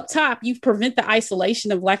 2 up top, you prevent the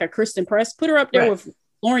isolation of like a Kristen Press, put her up there with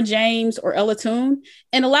Lauren James or Ella Toone,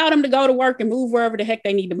 and allow them to go to work and move wherever the heck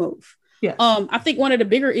they need to move. Yes. I think one of the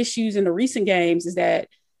bigger issues in the recent games is that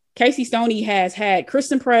Casey Stoney has had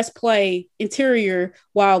Kristen Press play interior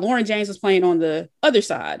while Lauren James was playing on the other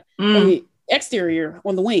side, on the exterior,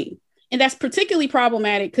 on the wing. And that's particularly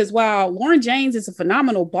problematic because while Lauren James is a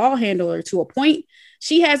phenomenal ball handler to a point,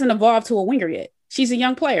 she hasn't evolved to a winger yet. She's a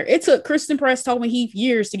young player. It took Kristen Press, Tobin Heath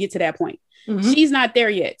years to get to that point. She's not there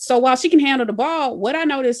yet. So while she can handle the ball, what I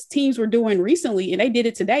noticed teams were doing recently, and they did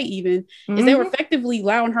it today even, is they were effectively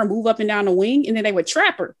allowing her move up and down the wing, and then they would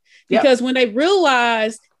trap her. Because when they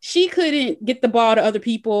realized she couldn't get the ball to other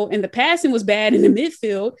people and the passing was bad in the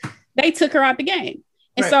midfield, they took her out the game.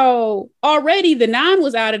 And so already the 9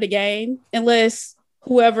 was out of the game unless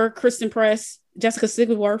whoever, Kristen Press, Jessica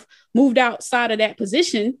Sigurworth, moved outside of that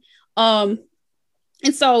position. And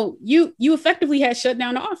so you effectively had shut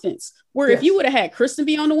down the offense. Where if you would have had Kristen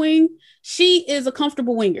be on the wing, she is a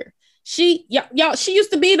comfortable winger. She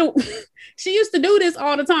used to be she used to do this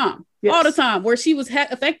all the time, where she was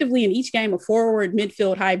effectively in each game a forward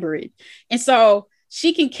midfield hybrid. And so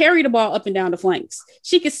she can carry the ball up and down the flanks.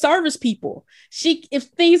 She can service people. If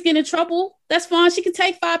things get in trouble, that's fine. She can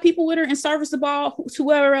take 5 people with her and service the ball to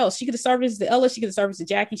whoever else. She could have serviced to Ella. She could have serviced to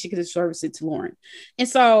Jackie. She could have serviced it to Lauren. And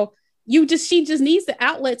so she just needs the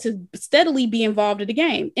outlet to steadily be involved in the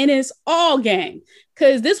game. And it's all game,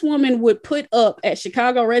 because this woman would put up at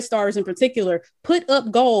Chicago Red Stars in particular, put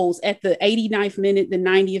up goals at the 89th minute, the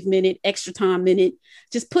 90th minute, extra time minute,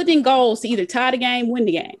 just putting goals to either tie the game, win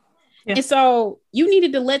the game. Yeah. And so you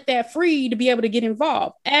needed to let that free to be able to get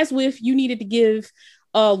involved, as with you needed to give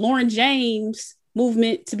Lauren James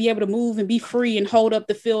movement to be able to move and be free and hold up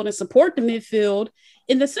the field and support the midfield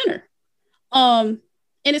in the center. And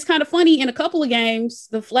it's kind of funny, in a couple of games,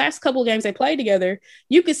 the last couple of games they played together,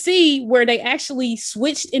 you could see where they actually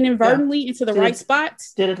switched inadvertently into the right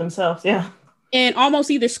spots. Did it themselves, yeah. And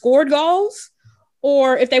almost either scored goals,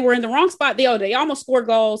 or if they were in the wrong spot, they almost scored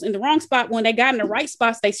goals in the wrong spot. When they got in the right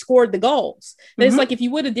spots, they scored the goals. But it's like, if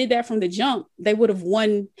you would have did that from the jump, they would have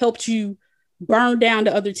helped you burn down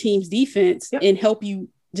the other team's defense and help you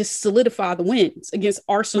just solidify the wins against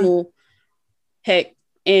Arsenal. Heck,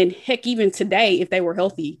 even today, if they were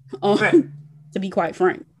healthy, to be quite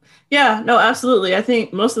frank. Yeah, no, absolutely. I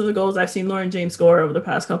think most of the goals I've seen Lauren James score over the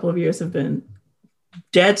past couple of years have been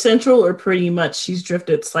dead central, or pretty much she's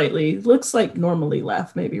drifted slightly. Looks like normally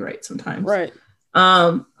left, maybe right sometimes. Right.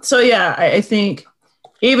 So yeah, I think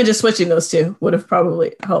even just switching those two would have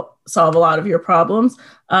probably helped solve a lot of your problems.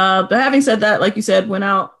 But having said that, like you said, went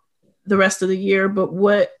out the rest of the year. But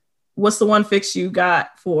what's the one fix you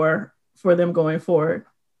got for them going forward?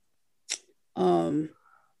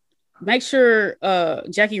 Make sure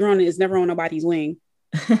Jackie Ronan is never on nobody's wing.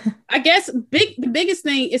 I guess the biggest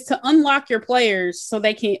thing is to unlock your players so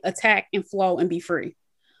they can attack and flow and be free.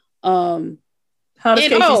 How does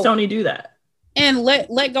Casey Stoney do that? And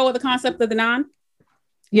let go of the concept of the 9.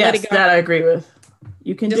 Yes, that I agree with.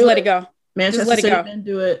 You can just let it go. Manchester City men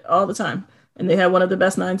do it all the time, and they have one of the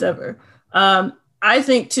best 9s ever. I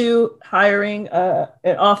think too, hiring an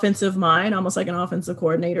offensive mind, almost like an offensive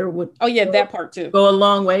coordinator, would that part too go a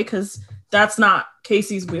long way, because that's not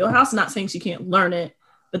Casey's wheelhouse. Not saying she can't learn it,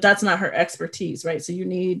 but that's not her expertise, right? So you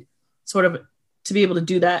need sort of to be able to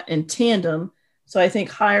do that in tandem. So I think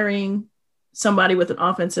hiring somebody with an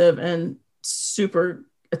offensive and super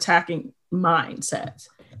attacking mindset.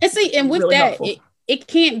 And with really that, it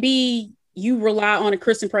can't be you rely on a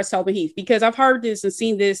Kristen Press Tobin Heath, because I've heard this and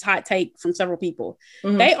seen this hot take from several people.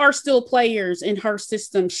 They are still players in her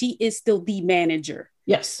system. She is still the manager.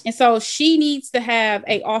 Yes. And so she needs to have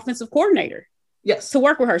an offensive coordinator. Yes. To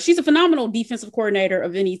work with her. She's a phenomenal defensive coordinator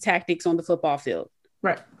of any tactics on the football field.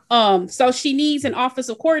 Right. So she needs an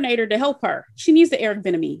offensive coordinator to help her. She needs the Eric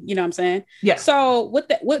Bieniemy, you know what I'm saying? Yeah. So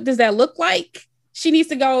what does that look like? She needs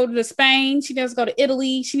to go to Spain. She needs to go to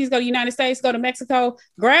Italy. She needs to go to the United States, go to Mexico,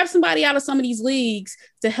 grab somebody out of some of these leagues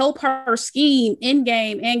to help her scheme in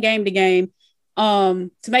game and game to game,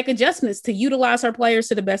 to make adjustments to utilize her players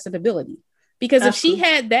to the best of ability. Because Absolutely. If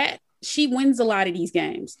she had that, she wins a lot of these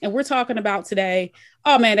games. And we're talking about today,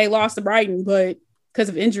 oh man, they lost to Brighton, but because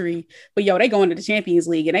of injury, but they go into the Champions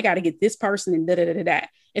League and they got to get this person and da-da-da-da-da.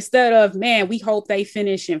 Instead of, man, we hope they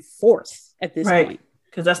finish in 4th at this point.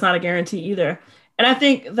 Because that's not a guarantee either. And I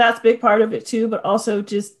think that's a big part of it too, but also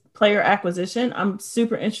just player acquisition. I'm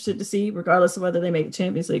super interested to see, regardless of whether they make the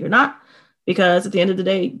Champions League or not, because at the end of the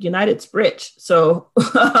day, United's rich. So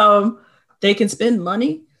they can spend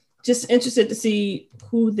money. Just interested to see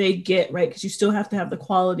who they get, right? Because you still have to have the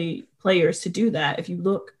quality players to do that. If you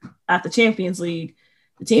look at the Champions League,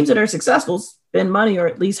 the teams that are successful spend money, or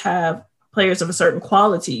at least have players of a certain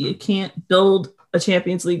quality. You can't build a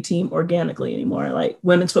Champions League team organically anymore. Like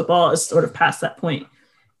women's football is sort of past that point.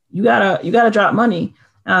 You gotta drop money.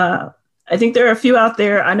 I think there are a few out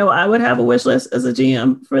there. I know I would have a wish list as a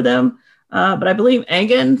GM for them, but I believe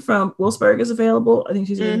Engen from Wolfsburg is available. I think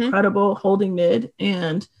she's an incredible holding mid,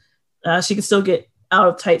 and she can still get out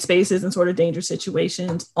of tight spaces and sort of dangerous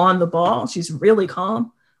situations on the ball. She's really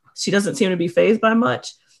calm. She doesn't seem to be fazed by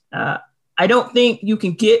much. I don't think you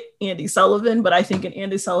can get Andy Sullivan, but I think an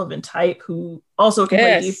Andy Sullivan type who also can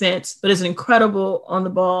play defense, but is incredible on the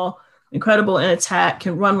ball, incredible in attack,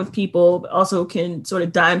 can run with people, but also can sort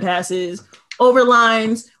of dime passes over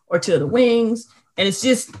lines or to the wings. And it's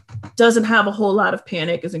just doesn't have a whole lot of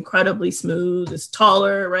panic, is incredibly smooth, is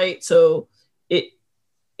taller, right? So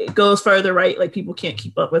it goes further, right? Like people can't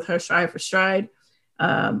keep up with her stride for stride.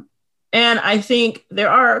 And I think there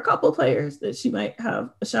are a couple of players that she might have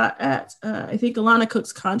a shot at. I think Alana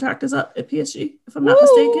Cook's contract is up at PSG, if I'm not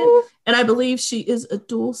mistaken. And I believe she is a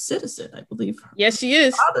dual citizen. I believe yes, she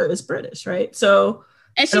is. Her father is British, right? So,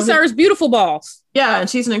 and she serves beautiful balls. Yeah, and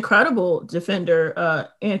she's an incredible defender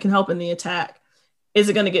and can help in the attack. Is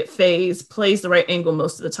it going to get phased? Plays the right angle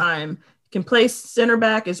most of the time. Can play center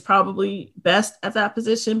back, is probably best at that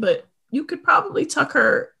position, but you could probably tuck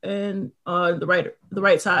her in on the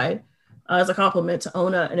right side as a compliment to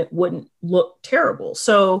Ona, and it wouldn't look terrible.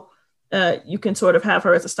 So you can sort of have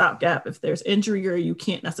her as a stopgap if there's injury or you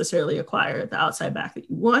can't necessarily acquire the outside back that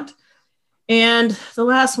you want. And the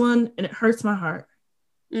last one, and it hurts my heart.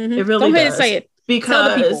 Mm-hmm. It really does. Go ahead and say it.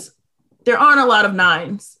 Because there aren't a lot of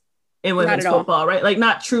 9s in women's football, right? Like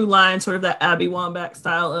not true lines, sort of that Abby Wambach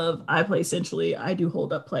style of I play centrally, I do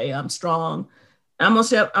hold up play, I'm strong, I'm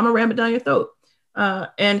gonna ram it down your throat.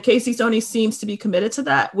 And Casey Stoney seems to be committed to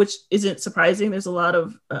that, which isn't surprising. There's a lot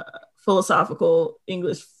of philosophical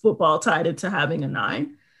English football tied into having a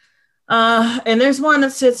 9. And there's one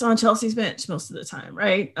that sits on Chelsea's bench most of the time,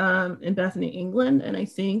 right? In Bethany England. And I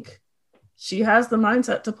think she has the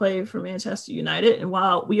mindset to play for Manchester United. And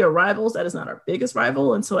while we are rivals, that is not our biggest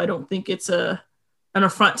rival. And so I don't think it's an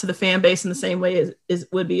affront to the fan base in the same way as it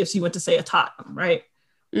would be if she went to, say, a Tottenham, right?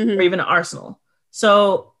 Mm-hmm. Or even an Arsenal.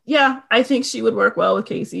 So, yeah, I think she would work well with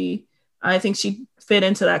Casey. I think she'd fit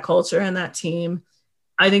into that culture and that team.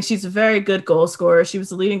 I think she's a very good goal scorer. She was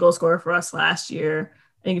the leading goal scorer for us last year.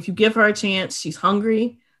 I think if you give her a chance, she's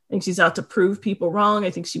hungry. I think she's out to prove people wrong.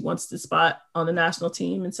 I think she wants the spot on the national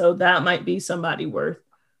team. And so that might be somebody worth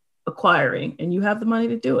acquiring. And you have the money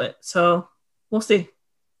to do it. So we'll see.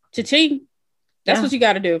 Cha-ching. That's what you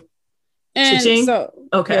got to do. And cha-ching? So,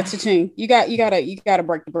 okay. Yeah, cha-ching. You got to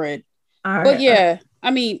break the bread. All right. But yeah,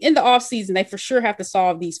 I mean, in the off season, they for sure have to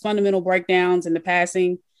solve these fundamental breakdowns in the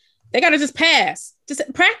passing. They got to just pass,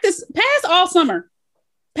 pass all summer,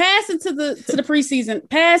 pass into the preseason,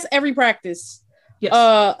 pass every practice. Yes.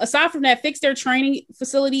 Aside from that, fix their training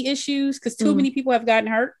facility issues because too many people have gotten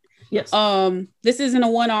hurt. Yes. This isn't a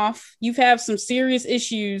one-off. You've had some serious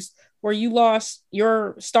issues where you lost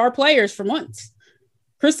your star players for months.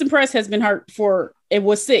 Kristen Press has been hurt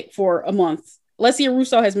was sick for a month. Lesia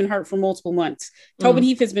Russo has been hurt for multiple months. Tobin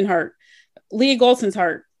Heath has been hurt. Leah Golson's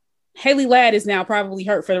hurt. Haley Ladd is now probably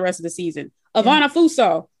hurt for the rest of the season. Ivana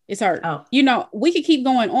Fuso is hurt. Oh. You know, we could keep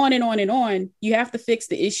going on and on and on. You have to fix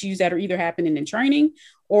the issues that are either happening in training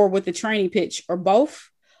or with the training pitch or both.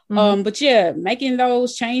 But yeah, making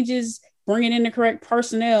those changes, bringing in the correct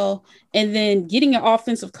personnel, and then getting an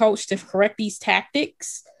offensive coach to correct these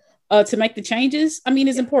tactics to make the changes, I mean,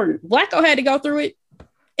 is important. Blacko had to go through it.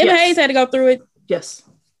 Emma Hayes had to go through it. Yes.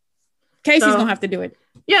 Casey's going to have to do it.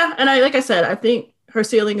 Yeah, and like I said, I think her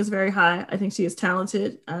ceiling is very high. I think she is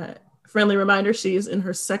talented. Friendly reminder, she is in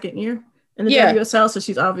her second year in the WSL, so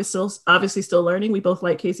she's obviously still learning. We both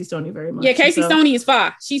like Casey Stoney very much. Yeah, Casey Stoney is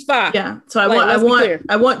 5. She's 5. Yeah, so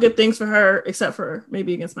I want good things for her, except for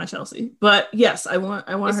maybe against my Chelsea. But yes, I want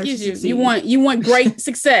her to succeed. You want great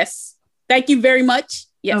success. Thank you very much.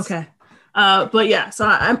 Yes. Okay. But yeah, so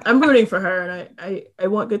I'm rooting for her, and I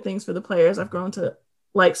want good things for the players. I've grown to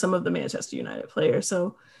like some of the Manchester United players.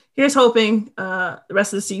 So here's hoping the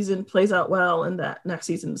rest of the season plays out well and that next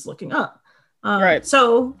season is looking up. Right.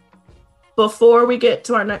 So before we get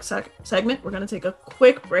to our next segment, we're going to take a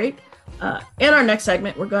quick break. In our next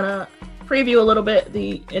segment, we're going to preview a little bit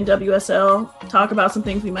the NWSL, talk about some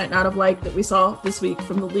things we might not have liked that we saw this week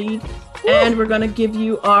from the league. Woo! And we're going to give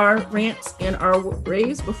you our rants and our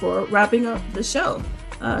raves before wrapping up the show.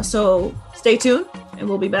 So stay tuned, and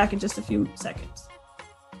we'll be back in just a few seconds.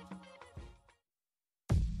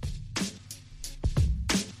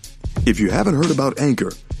 If you haven't heard about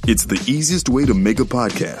Anchor, it's the easiest way to make a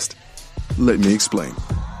podcast. Let me explain.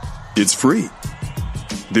 It's free.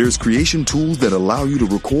 There's creation tools that allow you to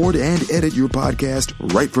record and edit your podcast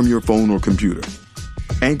right from your phone or computer.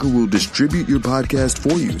 Anchor will distribute your podcast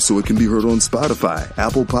for you so it can be heard on Spotify,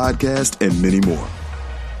 Apple Podcast, and many more.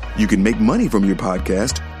 You can make money from your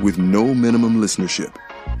podcast with no minimum listenership.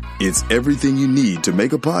 It's everything you need to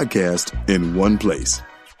make a podcast in one place.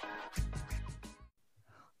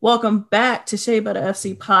 Welcome back to Shea Butter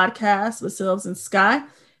FC podcast with Sylvs and Sky.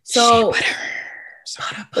 So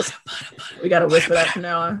we got to whisper that from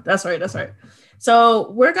now on. That's right. So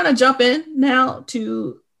we're going to jump in now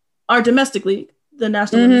to our domestic league, the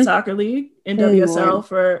National Women's Soccer League, NWSL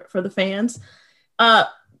for the fans.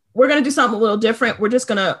 We're going to do something a little different. We're just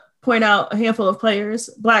going to point out a handful of players,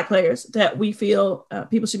 Black players, that we feel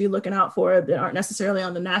people should be looking out for that aren't necessarily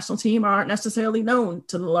on the national team or aren't necessarily known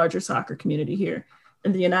to the larger soccer community here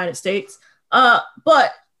in the United States.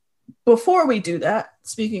 But before we do that,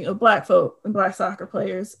 speaking of Black folk and Black soccer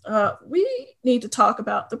players, we need to talk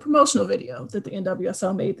about the promotional video that the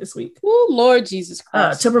NWSL made this week. Oh, Lord Jesus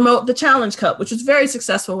Christ. To promote the Challenge Cup, which was very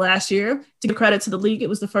successful last year. To give credit to the league, it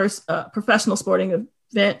was the first professional sporting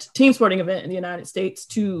event, team sporting event in the United States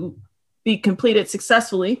to be completed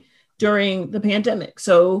successfully during the pandemic.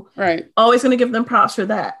 So always going to give them props for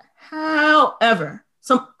that. However,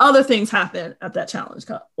 some other things happened at that Challenge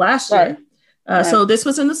Cup last year. So this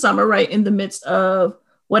was in the summer, right in the midst of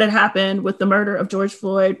what had happened with the murder of George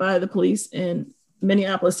Floyd by the police in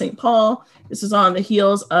Minneapolis, St. Paul. This was on the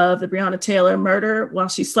heels of the Breonna Taylor murder while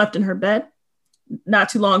she slept in her bed, not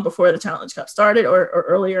too long before the Challenge Cup started or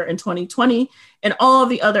earlier in 2020, and all of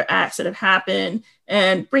the other acts that had happened,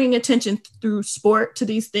 and bringing attention through sport to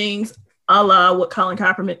these things, a la what Colin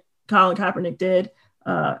Kaepernick did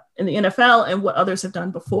in the NFL and what others have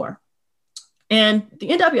done before. And the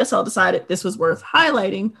NWSL decided this was worth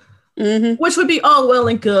highlighting, Mm-hmm. which would be all well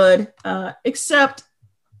and good, except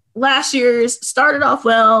last year's started off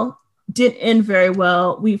well, didn't end very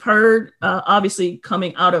well. We've heard, obviously,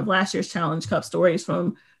 coming out of last year's Challenge Cup stories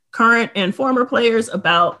from current and former players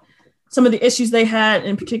about some of the issues they had,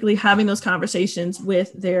 and particularly having those conversations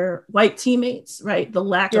with their white teammates, right? The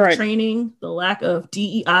lack of training, the lack of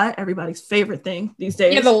DEI, everybody's favorite thing these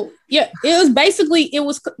days.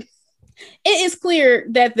 It is clear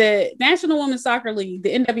that the National Women's Soccer League,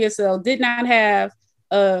 the NWSL, did not have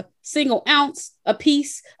a single ounce, a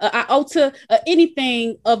piece, a iota,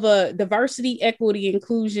 anything of a diversity, equity,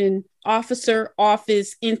 inclusion officer,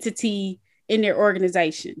 office, entity in their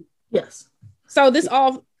organization. Yes. So this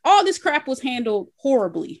all this crap was handled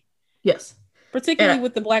horribly. Yes. Particularly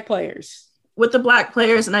with the Black players. With the Black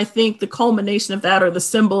players, and I think the culmination of that, or the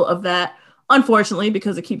symbol of that, unfortunately,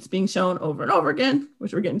 because it keeps being shown over and over again,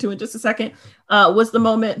 which we're getting to in just a second, was the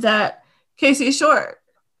moment that Casey Short,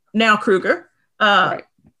 now Kruger,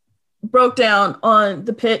 broke down on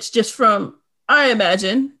the pitch just from, I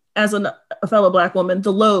imagine, as a fellow Black woman,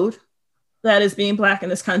 the load that is being Black in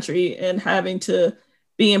this country and having to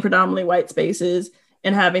be in predominantly white spaces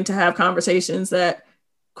and having to have conversations that,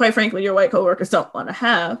 quite frankly, your white coworkers don't want to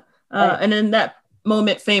have. And in that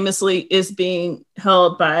moment, famously, is being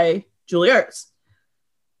held by Julie Ertz.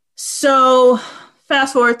 So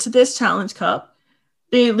fast forward to this Challenge Cup.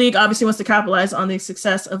 The league obviously wants to capitalize on the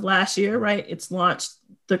success of last year, right? It's launched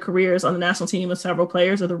the careers on the national team of several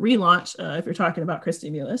players, or the relaunch, if you're talking about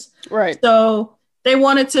Christy Mullis. Right. So they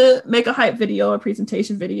wanted to make a hype video, a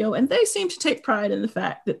presentation video, and they seem to take pride in the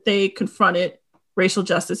fact that they confronted racial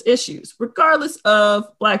justice issues, regardless of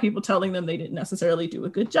Black people telling them they didn't necessarily do a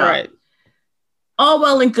good job. Right. All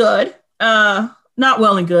well and good. Not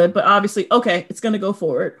well and good, but obviously, okay, it's going to go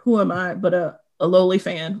forward. Who am I but a lowly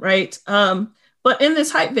fan, right? But in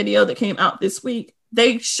this hype video that came out this week,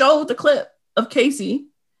 they showed the clip of Casey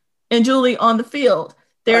and Julie on the field.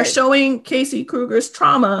 They're showing Casey Kruger's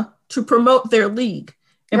trauma to promote their league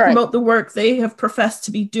and promote the work they have professed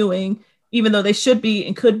to be doing, even though they should be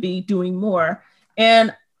and could be doing more.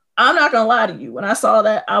 And I'm not going to lie to you. When I saw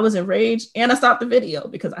that, I was enraged, and I stopped the video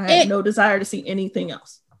because I had no desire to see anything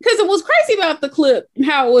else. Because it was crazy about the clip,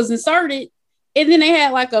 how it was inserted. And then they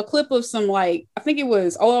had like a clip of some, like, I think it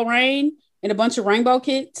was Oil Rain and a bunch of rainbow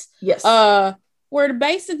kids. Yes. Where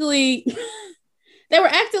basically they were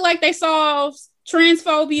acting like they solved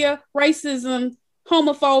transphobia, racism,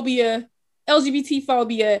 homophobia, LGBT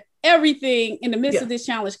phobia, everything in the midst of this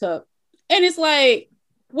Challenge Cup. And it's like,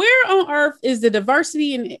 where on earth is the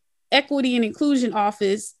diversity and equity and inclusion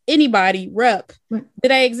office, anybody, rep? Did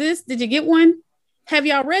they exist? Did you get one? Have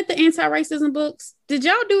y'all read the anti-racism books? Did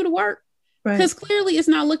y'all do the work? Because clearly it's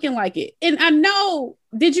not looking like it. And I know,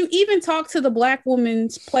 did you even talk to the Black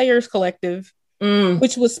Women's Players Collective,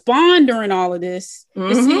 which was spawned during all of this,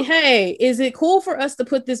 to see, hey, is it cool for us to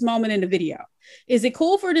put this moment in the video? Is it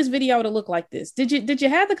cool for this video to look like this? Did you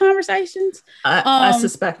have the conversations? I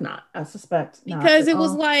suspect not. I suspect not. Because it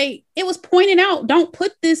was like, it was pointing out, don't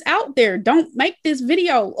put this out there. Don't make this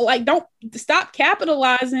video. Like, don't stop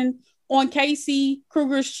capitalizing on Casey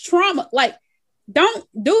Kruger's trauma. Like, don't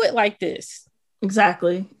do it like this.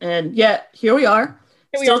 Exactly. And yet here we are,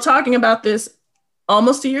 still talking about this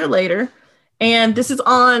almost a year later. And this is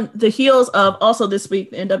on the heels of also this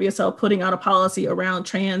week, the NWSL putting out a policy around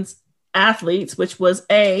trans athletes, which was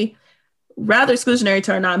A, rather exclusionary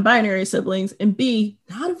to our non-binary siblings, and B,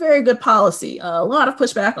 not a very good policy. A lot of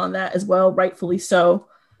pushback on that as well, rightfully so.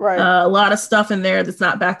 Right. A lot of stuff in there that's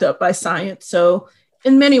not backed up by science. So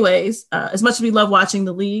in many ways, as much as we love watching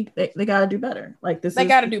the league, they got to do better. Like this, they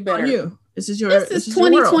got to do better. You. This is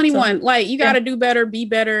 2021. World, so. Like, you got to do better, be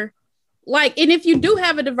better. Like, and if you do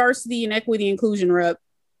have a diversity and equity inclusion rep,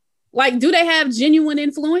 like, do they have genuine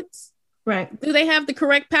influence? Right. Do they have the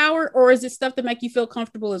correct power, or is it stuff that make you feel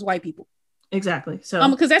comfortable as white people? Exactly. So,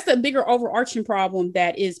 because that's the bigger overarching problem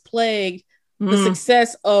that is plagued the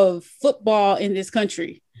success of football in this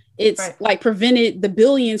country. It's like prevented the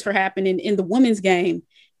billions from happening in the women's game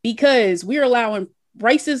because we're allowing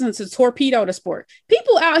racism to torpedo the sport.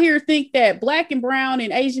 People out here think that Black and brown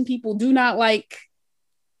and Asian people do not like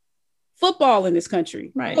football in this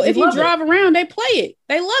country. Right. So if you drive around, they play it.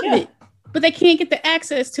 They love it. But they can't get the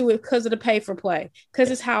access to it because of the pay for play,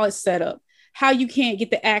 because it's how it's set up. How you can't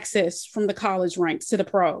get the access from the college ranks to the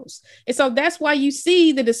pros. And so that's why you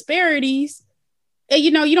see the disparities. And,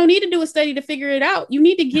 you know, you don't need to do a study to figure it out. You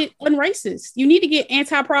need to get unracist. You need to get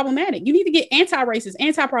anti-problematic. You need to get anti-racist,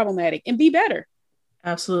 anti-problematic, and be better.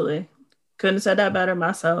 Absolutely. Couldn't have said that better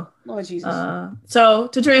myself. Lord Jesus. So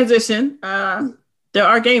to transition, there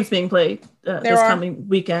are games being played this coming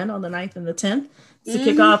weekend on the 9th and the 10th to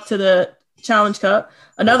kick off to the Challenge Cup.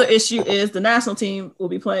 Another issue is the national team will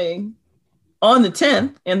be playing on the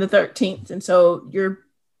 10th and the 13th. And so your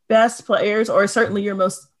best players, or certainly your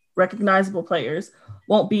most recognizable players,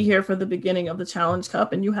 won't be here for the beginning of the Challenge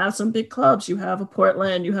Cup. And you have some big clubs. You have a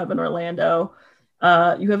Portland, you have an Orlando,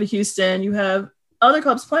 you have a Houston, you have other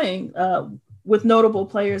clubs playing with notable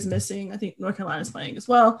players missing. I think North Carolina is playing as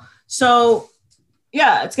well. So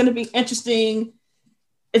yeah, it's going to be interesting.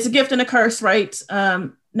 It's a gift and a curse, right?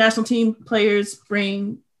 National team players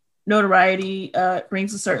bring notoriety,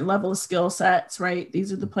 brings a certain level of skill sets, right?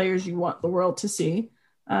 These are the players you want the world to see.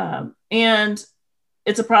 And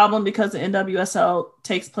it's a problem because the NWSL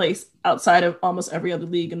takes place outside of almost every other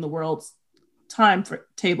league in the world's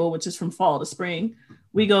table, which is from fall to spring.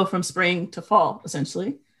 We go from spring to fall,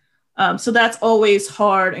 essentially. So that's always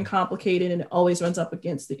hard and complicated, and it always runs up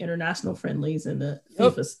against the international friendlies and the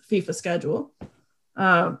FIFA schedule.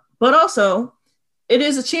 But also, it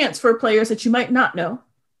is a chance for players that you might not know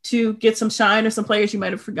to get some shine, or some players you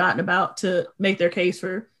might have forgotten about to make their case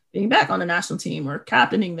for being back on the national team or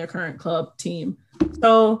captaining their current club team.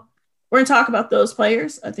 So we're going to talk about those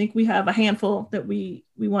players. I think we have a handful that we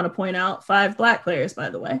want to point out. 5 Black players, by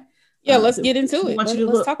the way. Yeah, let's get into it.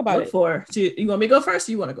 Let's talk about it. You want me to go first,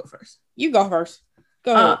 or you want to go first? You go first.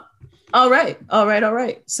 Go ahead. All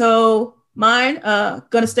right. So mine,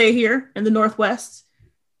 going to stay here in the Northwest.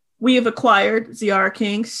 We have acquired Ziara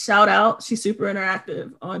King. Shout out. She's super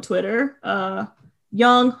interactive on Twitter.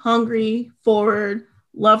 Young, hungry, forward,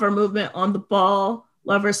 love her movement on the ball,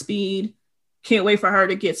 love her speed. Can't wait for her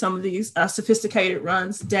to get some of these sophisticated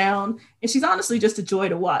runs down. And she's honestly just a joy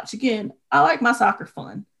to watch. Again, I like my soccer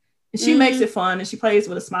fun. And she makes it fun, and she plays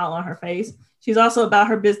with a smile on her face. She's also about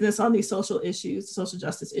her business on these social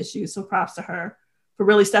justice issues. So props to her for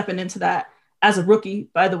really stepping into that as a rookie,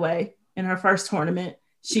 by the way, in her first tournament.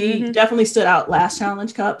 She definitely stood out last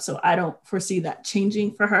Challenge Cup, so I don't foresee that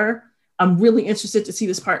changing for her. I'm really interested to see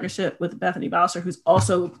this partnership with Bethany Bowser, who's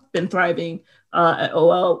also been thriving at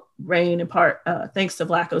OL Reign, in part thanks to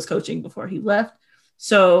Vlatko's coaching before he left.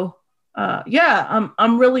 So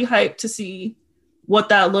I'm really hyped to see what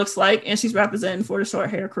that looks like. And she's representing for the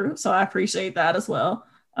short hair crew, so I appreciate that as well.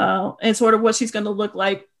 And sort of what she's going to look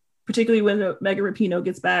like, particularly when Megan Rapinoe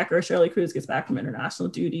gets back or Shirley Cruz gets back from international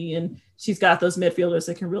duty, and she's got those midfielders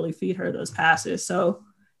that can really feed her those passes. So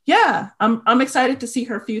yeah, I'm excited to see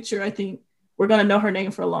her future. I think we're going to know her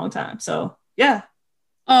name for a long time. So yeah.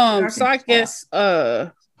 So I guess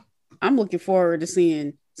I'm looking forward to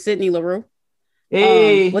seeing Sydney Leroux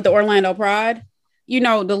with the Orlando Pride. You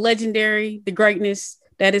know, the legendary, the greatness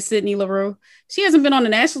that is Sydney Leroux. She hasn't been on the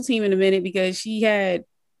national team in a minute because she's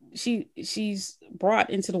brought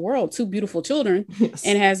into the world 2 beautiful children,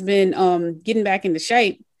 and has been getting back into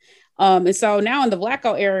shape. And so now in the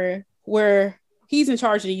Vlatko era, where he's in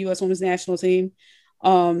charge of the U.S. women's national team,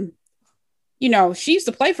 you know, she used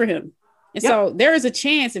to play for him. And so there is a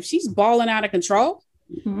chance, if she's balling out of control,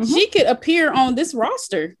 she could appear on this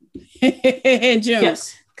roster in June.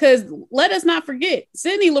 Yes. Because let us not forget,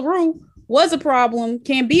 Sydney Leroux was a problem,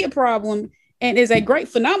 can be a problem, and is a great,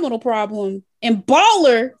 phenomenal problem and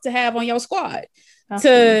baller to have on your squad.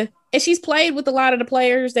 And she's played with a lot of the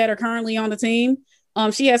players that are currently on the team.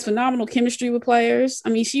 She has phenomenal chemistry with players. I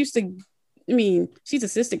mean, she's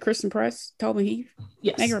assisted Kristen Press, Tobin Heath,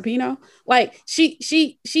 Megan Rapinoe. Like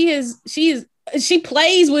she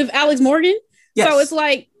plays with Alex Morgan. Yes. So it's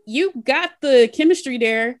like, you got the chemistry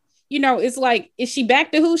there. You know, it's like, is she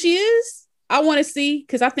back to who she is? I want to see,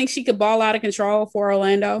 because I think she could ball out of control for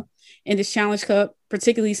Orlando in this Challenge Cup,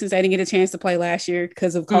 particularly since they didn't get a chance to play last year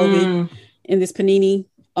because of COVID and this Panini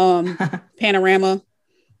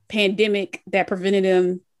pandemic that prevented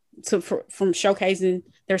them from showcasing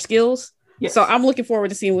their skills. Yes. So I'm looking forward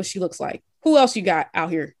to seeing what she looks like. Who else you got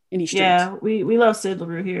out here in these streets? Yeah, we love Sid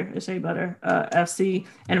Leroux here at Shea Butter FC.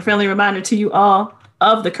 And a friendly reminder to you all,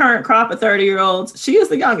 of the current crop of 30-year-olds, she is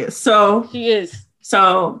the youngest. So she is.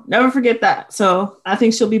 So never forget that. So I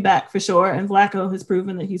think she'll be back for sure. And Vlatko has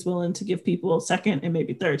proven that he's willing to give people second and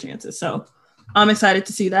maybe third chances. So I'm excited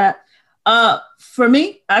to see that. For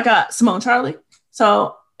me, I got Simone Charley.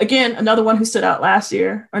 So again, another one who stood out last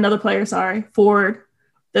year, or another player, forward,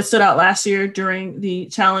 that stood out last year during the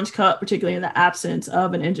Challenge Cup, particularly in the absence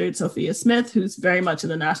of an injured Sophia Smith, who's very much in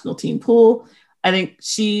the national team pool. I think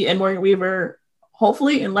she and Morgan Weaver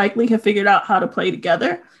hopefully and likely have figured out how to play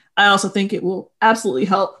together. I also think it will absolutely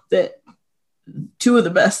help that 2 of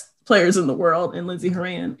the best players in the world, in Lindsey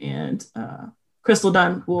Horan and Crystal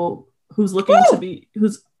Dunn, will who's likely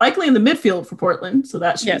in the midfield for Portland. So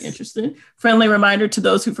that should be interesting. Friendly reminder to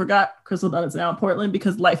those who forgot Crystal Dunn is now in Portland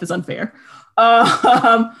because life is unfair.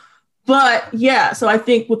 But yeah, so I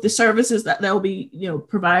think with the services that they'll be,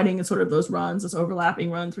 providing and sort of those runs, those overlapping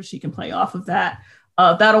runs where she can play off of that,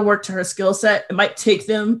 that'll work to her skill set. It might take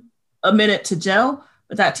them a minute to gel,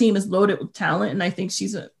 but that team is loaded with talent. And I think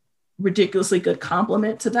she's a ridiculously good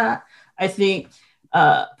complement to that. I think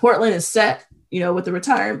Portland is set, with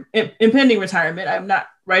the impending retirement. I'm not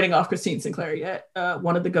writing off Christine Sinclair yet,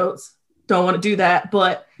 one of the GOATs. Don't want to do that,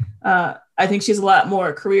 but I think she has a lot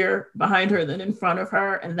more career behind her than in front of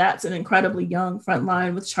her. And that's an incredibly young front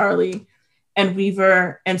line with Charlie and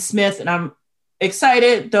Weaver and Smith. And I'm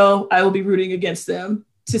excited, though I will be rooting against them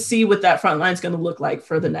to see what that front line is going to look like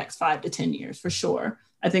for the next 5 to 10 years, for sure.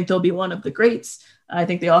 I think they'll be one of the greats. I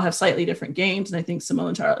think they all have slightly different games. And I think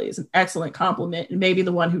Simone Charlie is an excellent complement and maybe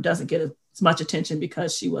the one who doesn't get as much attention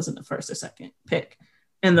because she wasn't the first or second pick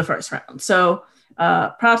in the first round. So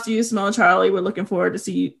props to you, Simone Charlie. We're looking forward to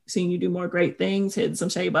seeing you do more great things, hitting some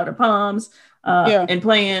shea butter palms, and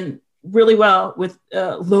playing really well with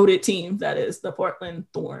a loaded team that is the Portland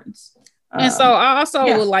Thorns. And so I also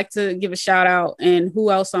would like to give a shout out, and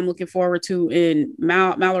who else I'm looking forward to in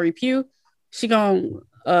Mallory Pugh. She gonna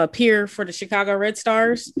appear for the Chicago Red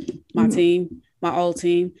Stars, my team, my old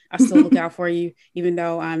team. I still look out for you, even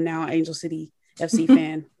though I'm now an Angel City FC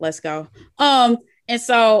fan. Let's go. And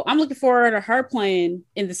so I'm looking forward to her playing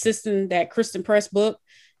in the system that Kristen Press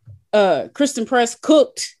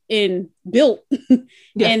cooked and built. And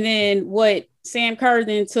then what Sam Kerr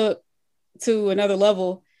then took to another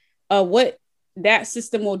level, what that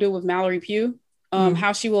system will do with Mallory Pugh,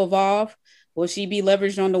 how she will evolve. Will she be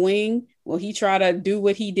leveraged on the wing? Will he try to do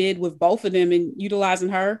what he did with both of them and utilizing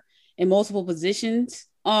her in multiple positions?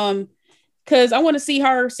 Because I want to see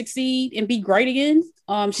her succeed and be great again.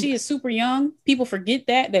 She is super young. People forget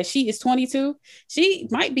that she is 22. She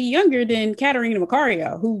might be younger than Katarina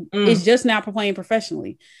Macario, who is just now playing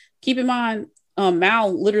professionally. Keep in mind,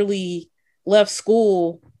 Mal literally left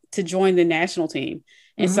school to join the national team.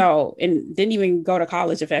 And and didn't even go to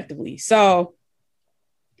college effectively. So,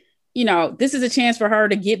 this is a chance for her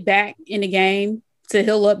to get back in the game, to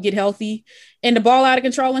heal up, get healthy, and to ball out of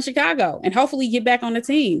control in Chicago and hopefully get back on the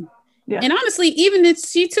team. Yeah. And honestly, even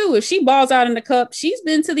if she balls out in the cup, she's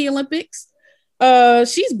been to the Olympics.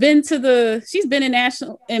 She's been in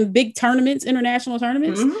in big tournaments, international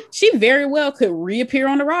tournaments. She very well could reappear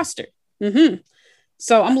on the roster.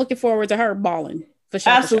 So I'm looking forward to her balling. For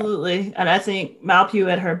sure, absolutely. For sure. And I think Mal Pugh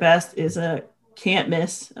at her best is a can't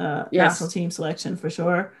miss national team selection for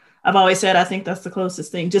sure. I've always said I think that's the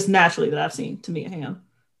closest thing just naturally that I've seen to Mia Hamm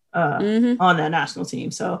on that national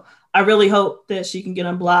team. So I really hope that she can get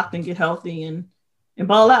unblocked and get healthy and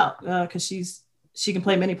ball out because she can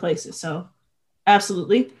play many places. So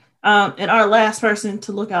absolutely. And our last person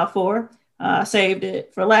to look out for, saved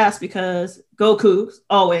it for last because go Cougs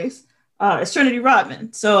always, is Trinity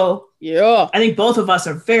Rodman. So I think both of us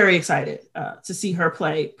are very excited to see her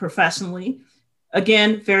play professionally.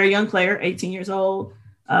 Again, very young player, 18 years old,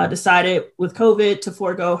 decided with COVID to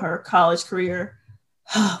forego her college career.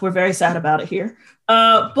 We're very sad about it here.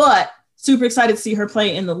 But super excited to see her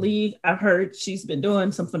play in the league. I've heard she's been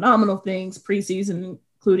doing some phenomenal things preseason,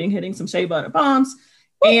 including hitting some shea butter bombs.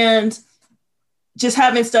 And just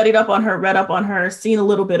having studied up on her, read up on her, seen a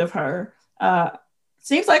little bit of her,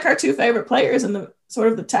 seems like her two favorite players and the sort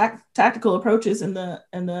of the tactical approaches and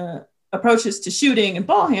the approaches to shooting and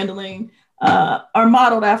ball handling are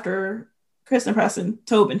modeled after Kristen Press and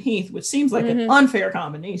Tobin Heath, which seems like an unfair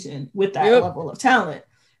combination with that level of talent.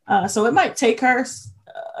 So it might take her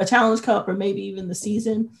a Challenge Cup or maybe even the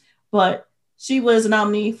season, but she was a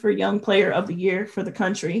nominee for Young Player of the Year for the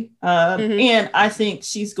country. And I think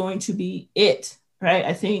she's going to be it, right?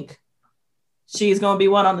 I think she's going to be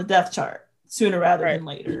one on the depth chart sooner rather than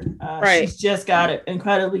later. She's just got an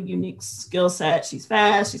incredibly unique skill set. She's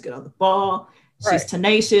fast. She's good on the ball. She's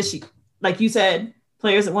tenacious. She, like you said,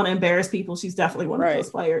 players that want to embarrass people. She's definitely one of those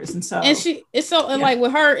players. And so, like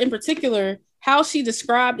with her in particular, how she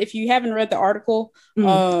described, if you haven't read the article,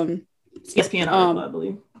 ESPN article, I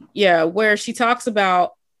believe. Yeah, where she talks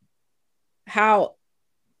about how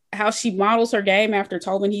she models her game after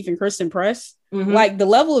Tobin Heath and Kristen Press. Like the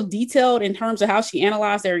level of detail in terms of how she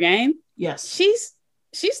analyzed their game. Yes.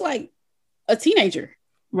 She's like a teenager.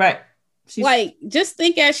 Right. Like, just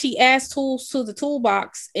think as she adds tools to the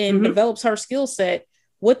toolbox and develops her skill set,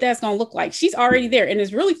 what that's going to look like. She's already there and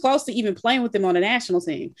is really close to even playing with them on the national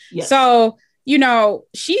team. Yes. So,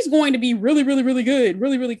 she's going to be really, really, really good,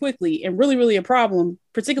 really, really quickly and really, really a problem,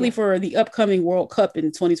 particularly for the upcoming World Cup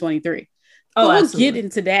in 2023. Oh, we'll absolutely. get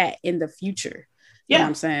into that in the future. You know what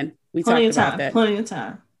I'm saying? We Plenty talked of about time. that. Plenty of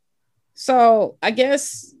time. So I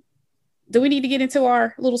guess, do we need to get into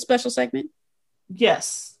our little special segment?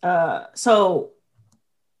 Yes. So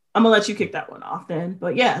I'm gonna let you kick that one off then.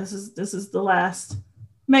 But yeah, this is the last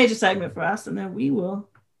major segment for us, and then we will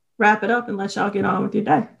wrap it up and let y'all get on with your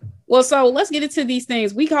day. Well, so let's get into these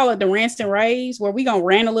things. We call it the Ranston Raves, where we gonna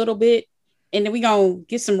rant a little bit, and then we gonna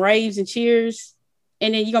get some raves and cheers,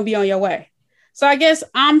 and then you're gonna be on your way. So I guess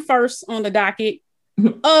I'm first on the docket.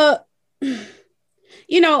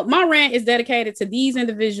 You know, my rant is dedicated to these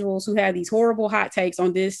individuals who have these horrible hot takes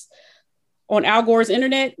on Al Gore's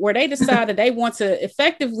internet, where they decided they want to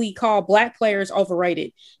effectively call Black players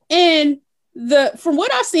overrated. And from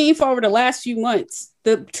what I've seen for over the last few months,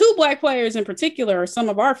 the two Black players in particular are some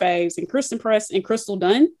of our faves, and Kristen Press and Crystal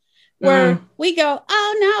Dunn, where we go,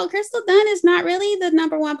 oh no, Crystal Dunn is not really the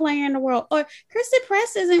number one player in the world, or Kristen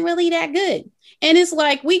Press isn't really that good. And it's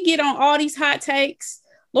like, we get on all these hot takes.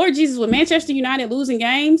 Lord Jesus, with Manchester United losing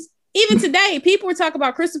games, even today, people were talking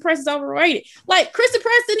about Kristen Press is overrated. Like, Kristen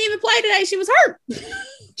Press didn't even play today. She was hurt.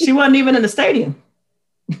 She wasn't even in the stadium.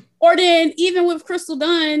 Or then even with Crystal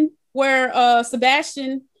Dunn, where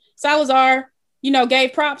Sebastian Salazar, you know,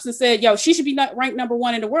 gave props and said, yo, she should be ranked number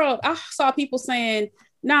one in the world. I saw people saying,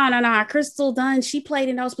 nah, Crystal Dunn, she played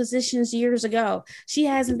in those positions years ago. She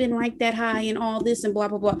hasn't been ranked that high and all this and blah,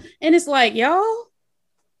 blah, blah. And it's like, yo,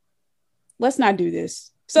 let's not do this.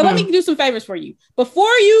 So let me do some favors for you. Before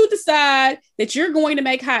you decide that you're going to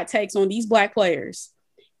make hot takes on these Black players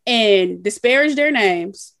and disparage their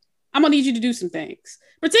names, I'm going to need you to do some things,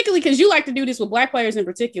 particularly because you like to do this with Black players in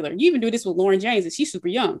particular. You even do this with Lauren James, and she's super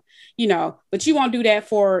young, you know, but you won't do that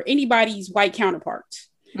for anybody's white counterparts.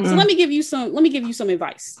 So let me give you some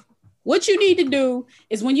advice. What you need to do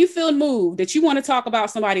is, when you feel moved that you want to talk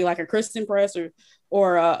about somebody like a Kristen Press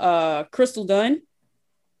or Crystal Dunn,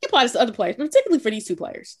 you apply this to other players, but particularly for these two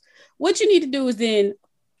players. What you need to do is then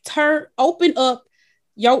open up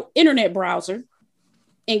your internet browser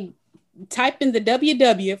and type in the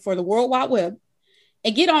www for the World Wide Web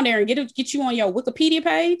and get on there and get you on your Wikipedia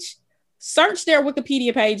page. Search their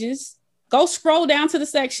Wikipedia pages. Go scroll down to the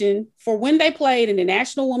section for when they played in the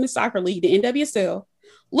National Women's Soccer League, the NWSL.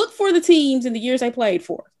 Look for the teams and the years they played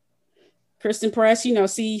for. Kristen Press, you know,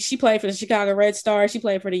 she played for the Chicago Red Stars. She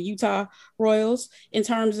played for the Utah Royals. In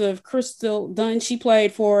terms of Crystal Dunn, she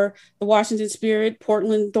played for the Washington Spirit,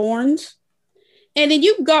 Portland Thorns. And then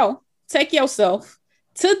you go take yourself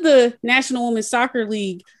to the National Women's Soccer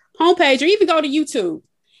League homepage, or even go to YouTube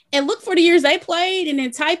and look for the years they played, and then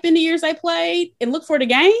type in the years they played and look for the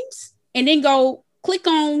games, and then go click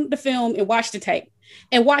on the film and watch the tape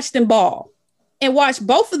and watch them ball, and watch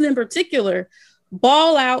both of them in particular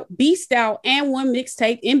ball out, beast out, and one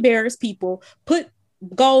mixtape, embarrass people, put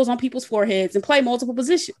goals on people's foreheads, and play multiple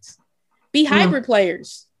positions. Be hybrid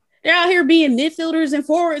players. They're out here being midfielders and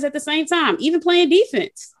forwards at the same time, even playing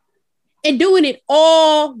defense, and doing it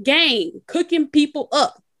all game, cooking people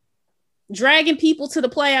up, dragging people to the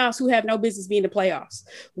playoffs who have no business being in the playoffs,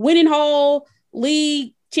 winning whole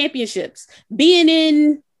league championships, being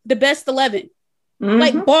in the best 11,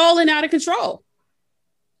 like balling out of control.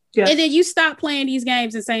 Yes. And then you stop playing these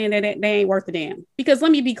games and saying that they ain't worth a damn. Because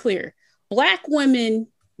let me be clear, Black women,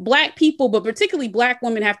 Black people, but particularly Black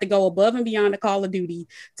women, have to go above and beyond the call of duty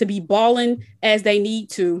to be balling as they need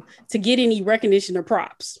to get any recognition or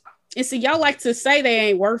props. And so y'all like to say they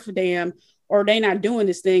ain't worth a damn or they not doing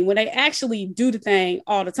this thing when they actually do the thing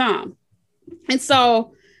all the time. And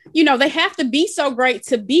so, you know, they have to be so great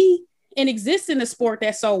to be and exist in a sport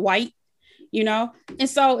that's so white, you know? And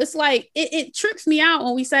so it's like, it trips me out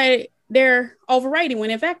when we say they're overrated,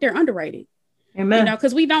 when in fact they're underrated. Amen. You know,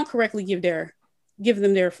 because we don't correctly give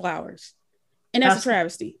them their flowers. And that's a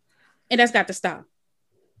travesty. And that's got to stop.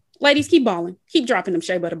 Ladies, keep balling. Keep dropping them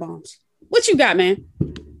shea butter bombs. What you got, man?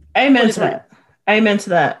 Amen to that. Amen to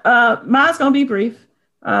that. Mine's going to be brief.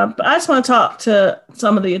 But I just want to talk to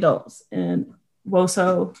some of the adults in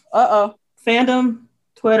WOSO fandom,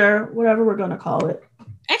 Twitter, whatever we're going to call it.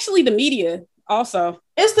 Actually, the media also.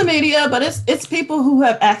 It's the media, but it's people who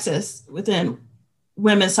have access within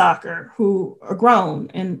women's soccer who are grown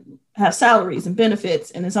and have salaries and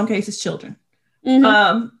benefits, and in some cases, children.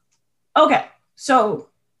 Mm-hmm. Okay, so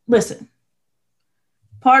listen.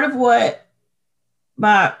 Part of what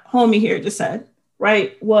my homie here just said,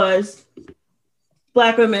 right, was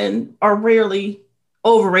Black women are rarely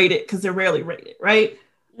overrated because they're rarely rated, right?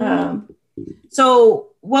 Mm-hmm. So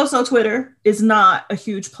WOSO Twitter is not a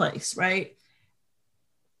huge place, right?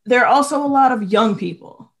 There are also a lot of young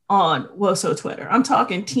people on WOSO Twitter. I'm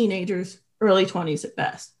talking teenagers, early 20s at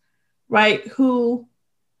best, right? Who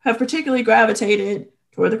have particularly gravitated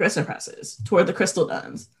toward the Christen Presses, toward the Crystal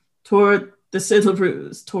Dunns, toward the Sid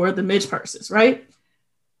LaRues, toward the Midge Purses, right?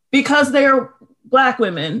 Because they're Black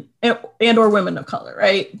women and or women of color,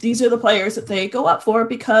 right? These are the players that they go up for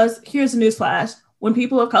because here's a newsflash. When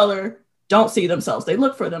people of color don't see themselves, they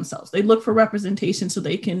look for themselves. They look for representation so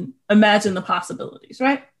they can imagine the possibilities,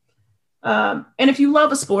 right? And if you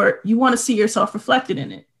love a sport, you want to see yourself reflected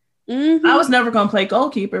in it. Mm-hmm. I was never going to play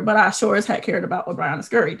goalkeeper, but I sure as heck cared about what Brianna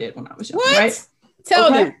Scurry did when I was young, right?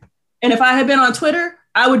 Tell them. And if I had been on Twitter,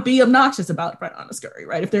 I would be obnoxious about Brianna Scurry,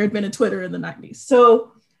 right? If there had been a Twitter in the 90s.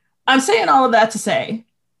 So I'm saying all of that to say,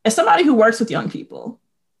 as somebody who works with young people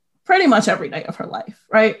pretty much every day of her life,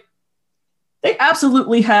 right? They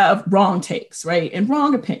absolutely have wrong takes, right? And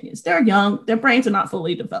wrong opinions. They're young. Their brains are not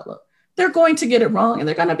fully developed. They're going to get it wrong, and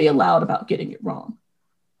they're going to be allowed about getting it wrong.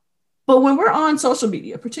 But when we're on social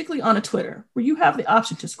media, particularly on a Twitter, where you have the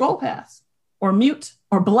option to scroll past or mute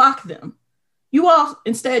or block them, you all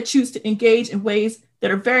instead choose to engage in ways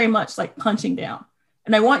that are very much like punching down.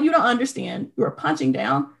 And I want you to understand you are punching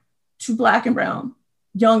down to Black and brown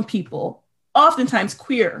young people, oftentimes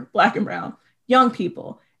queer Black and brown young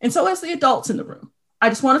people. And so as the adults in the room, I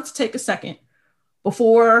just wanted to take a second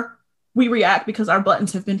before we react because our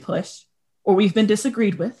buttons have been pushed or we've been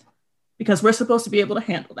disagreed with, because we're supposed to be able to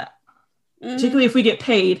handle that, particularly if we get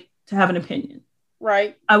paid to have an opinion.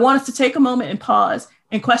 Right. I want us to take a moment and pause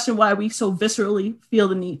and question why we so viscerally feel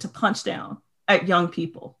the need to punch down at young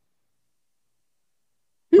people.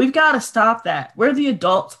 We've got to stop that. We're the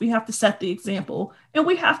adults. We have to set the example and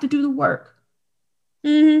we have to do the work.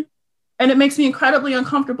 Mm-hmm. And it makes me incredibly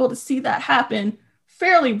uncomfortable to see that happen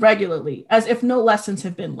fairly regularly, as if no lessons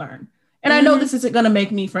have been learned. And I know this isn't going to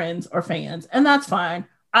make me friends or fans, and that's fine.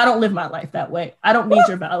 I don't live my life that way. I don't need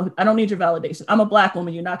your validation. I'm a Black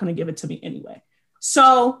woman. You're not going to give it to me anyway.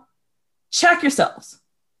 So check yourselves.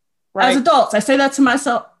 Right. As adults, I say that to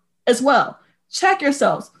myself as well. Check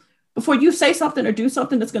yourselves before you say something or do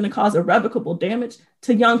something that's going to cause irrevocable damage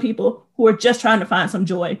to young people who are just trying to find some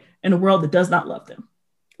joy in a world that does not love them.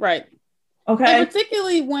 Right. Okay. And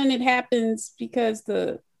particularly when it happens because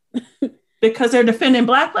because they're defending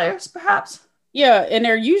Black players, perhaps. Yeah, and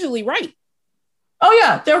they're usually right. Oh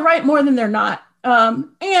yeah, they're right more than they're not.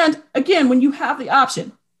 And again, when you have the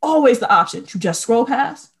option, always the option to just scroll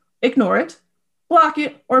past, ignore it, block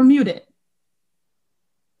it, or mute it.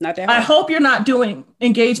 Not that hard. I hope you're not doing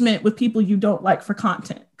engagement with people you don't like for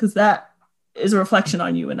content, because that is a reflection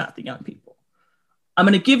on you and not the young people. I'm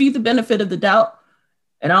going to give you the benefit of the doubt,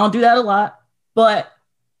 and I don't do that a lot, but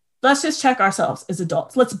let's just check ourselves as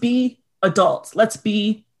adults. Let's be adults. Let's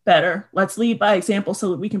be better. Let's lead by example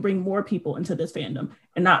so that we can bring more people into this fandom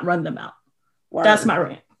and not run them out. Word. That's my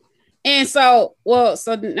rant. And so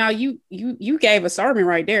now you gave a sermon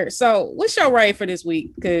right there. So what's your rave for this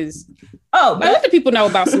week? Because let the people know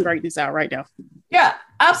about some greatness out right now. Yeah,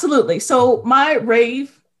 absolutely. So my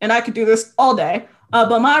rave, and I could do this all day,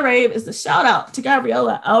 but my rave is the shout out to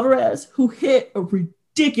Gabriela Alvarez, who hit a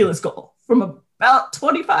ridiculous goal from about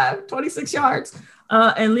 26 yards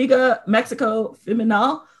in Liga Mexico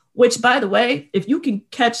Femenil, which, by the way, if you can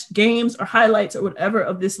catch games or highlights or whatever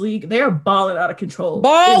of this league, they are balling out of control.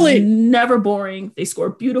 It's never boring. They score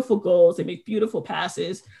beautiful goals. They make beautiful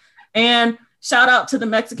passes. And shout out to the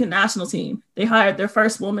Mexican national team. They hired their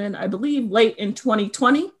first woman, I believe, late in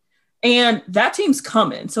 2020. And that team's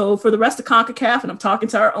coming. So for the rest of CONCACAF, and I'm talking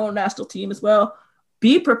to our own national team as well,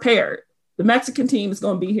 be prepared. The Mexican team is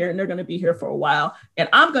going to be here, and they're going to be here for a while. And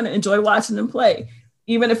I'm going to enjoy watching them play,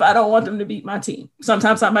 even if I don't want them to beat my team.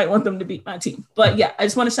 Sometimes I might want them to beat my team. But yeah, I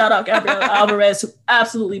just want to shout out Gabriela Alvarez, who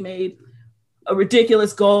absolutely made a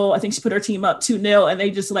ridiculous goal. I think she put her team up 2-0, and they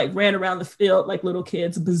just ran around the field like little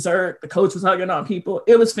kids, berserk. The coach was hugging on people.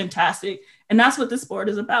 It was fantastic. And that's what this sport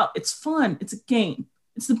is about. It's fun. It's a game.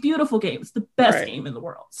 It's a beautiful game. It's the best game in the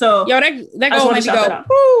world. So that goal made me go,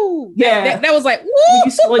 woo. Yeah. That was like,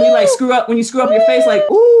 woo. When you screw up your face, like,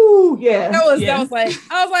 ooh, yeah. That was like,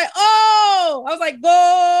 I was like,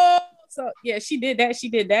 go. So yeah, she did that. She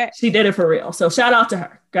did it for real. So shout out to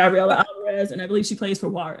her, Gabriela Alvarez, and I believe she plays for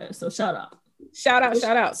Juarez. So shout out.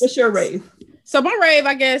 What's your rave? So my rave,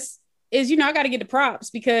 I guess, is, I got to get the props,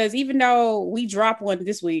 because even though we dropped one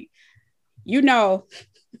this week,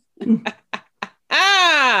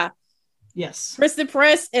 yes, Christen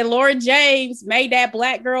Press and Laura James made that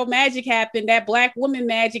Black girl magic happen, that Black woman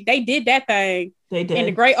magic. They did that thing. They did. In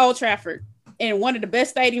the great Old Trafford, in one of the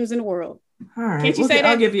best stadiums in the world. All right. Can't you say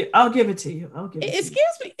that? I'll give it to you. Excuse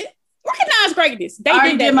me. Recognize greatness. They I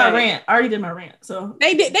already did my rant. I already did my rant. So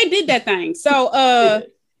they did that thing. So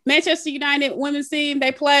Manchester United women's team,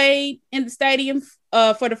 they played in the stadium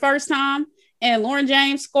for the first time. and Lauren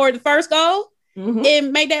James scored the first goal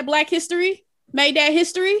and made that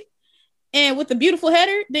history. And with the beautiful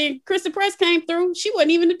header, then Kristen Press came through. She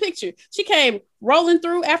wasn't even in the picture. She came rolling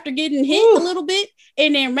through after getting hit a little bit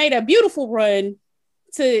and then made a beautiful run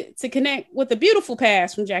to connect with a beautiful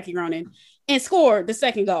pass from Jackie Ronan and scored the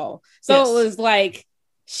second goal. So it was like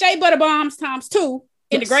Shea Butter Bombs times 2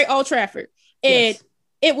 in the great Old Trafford. And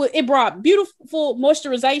it brought beautiful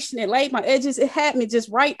moisturization. It laid my edges. It had me just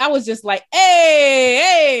right. I was just like,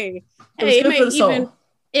 hey. It was good for the soul.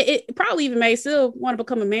 It probably even made Sil want to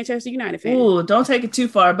become a Manchester United fan. Ooh, don't take it too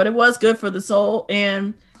far, but it was good for the soul.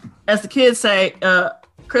 And as the kids say,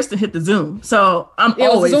 Kristen hit the Zoom. So I'm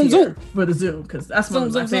always here for the Zoom because that's one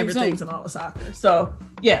of my favorite things in all of soccer. So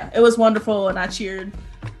yeah, it was wonderful. And I cheered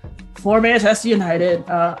for Manchester United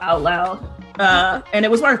out loud. And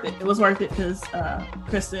it was worth it. It was worth it because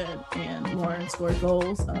Kristen and Lauren scored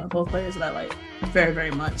goals, both players that I like very,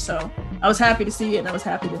 very much. So I was happy to see it, and I was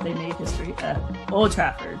happy that they made history at Old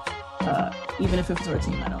Trafford, even if it was for a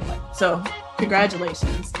team I don't like. So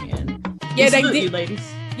congratulations, and they did, you, ladies.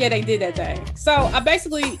 Yeah, they did that thing. So I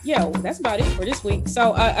basically, that's about it for this week.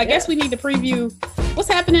 So I guess we need to preview what's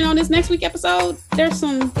happening on this next week episode. There's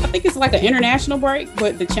I think it's like an international break,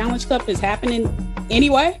 but the Challenge Cup is happening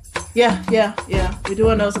anyway. Yeah. We're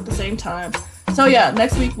doing those at the same time. So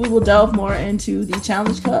next week we will delve more into the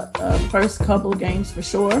Challenge Cup. First couple of games for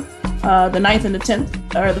sure. The 9th and the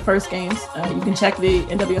 10th are the first games. You can check the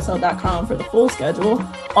NWSL.com for the full schedule.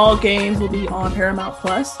 All games will be on Paramount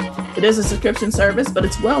Plus. It is a subscription service, but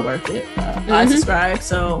it's well worth it. I subscribe,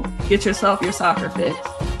 so get yourself your soccer fix.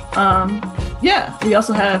 We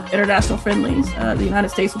also have international friendlies. The United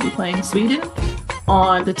States will be playing Sweden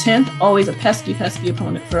on the 10th, always a pesky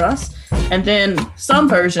opponent for us. And then some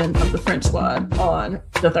version of the French squad on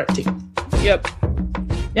the 13th. Yep.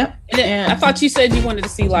 And I thought you said you wanted to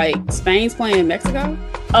see like Spain's playing Mexico.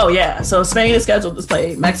 Oh yeah. So Spain is scheduled to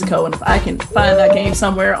play Mexico. And if I can find that game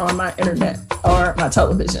somewhere on my internet or my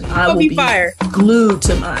television, I will be glued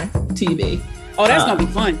to my TV. Oh, that's going to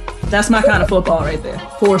be fun. That's my kind of football right there,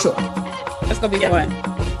 for sure. That's going to be fun.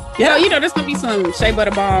 Yeah. So, there's going to be some Shea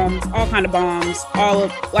Butter bombs, all kind of bombs, all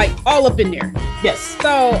up in there. Yes.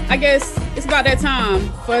 So I guess it's about that time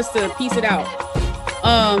for us to piece it out.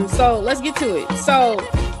 So let's get to it. So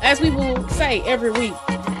as we will say every week,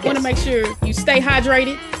 want to make sure you stay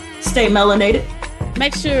hydrated, stay melanated,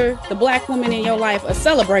 make sure the Black women in your life are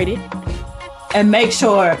celebrated, and make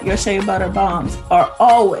sure your Shea Butter bombs are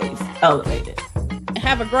always elevated.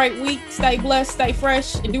 Have a great week. Stay blessed, stay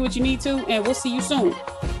fresh, and do what you need to. And we'll see you soon.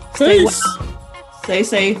 Stay well, stay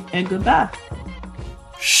safe, and goodbye.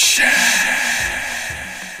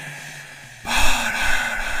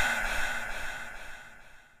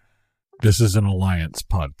 This is an Alliance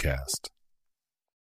podcast.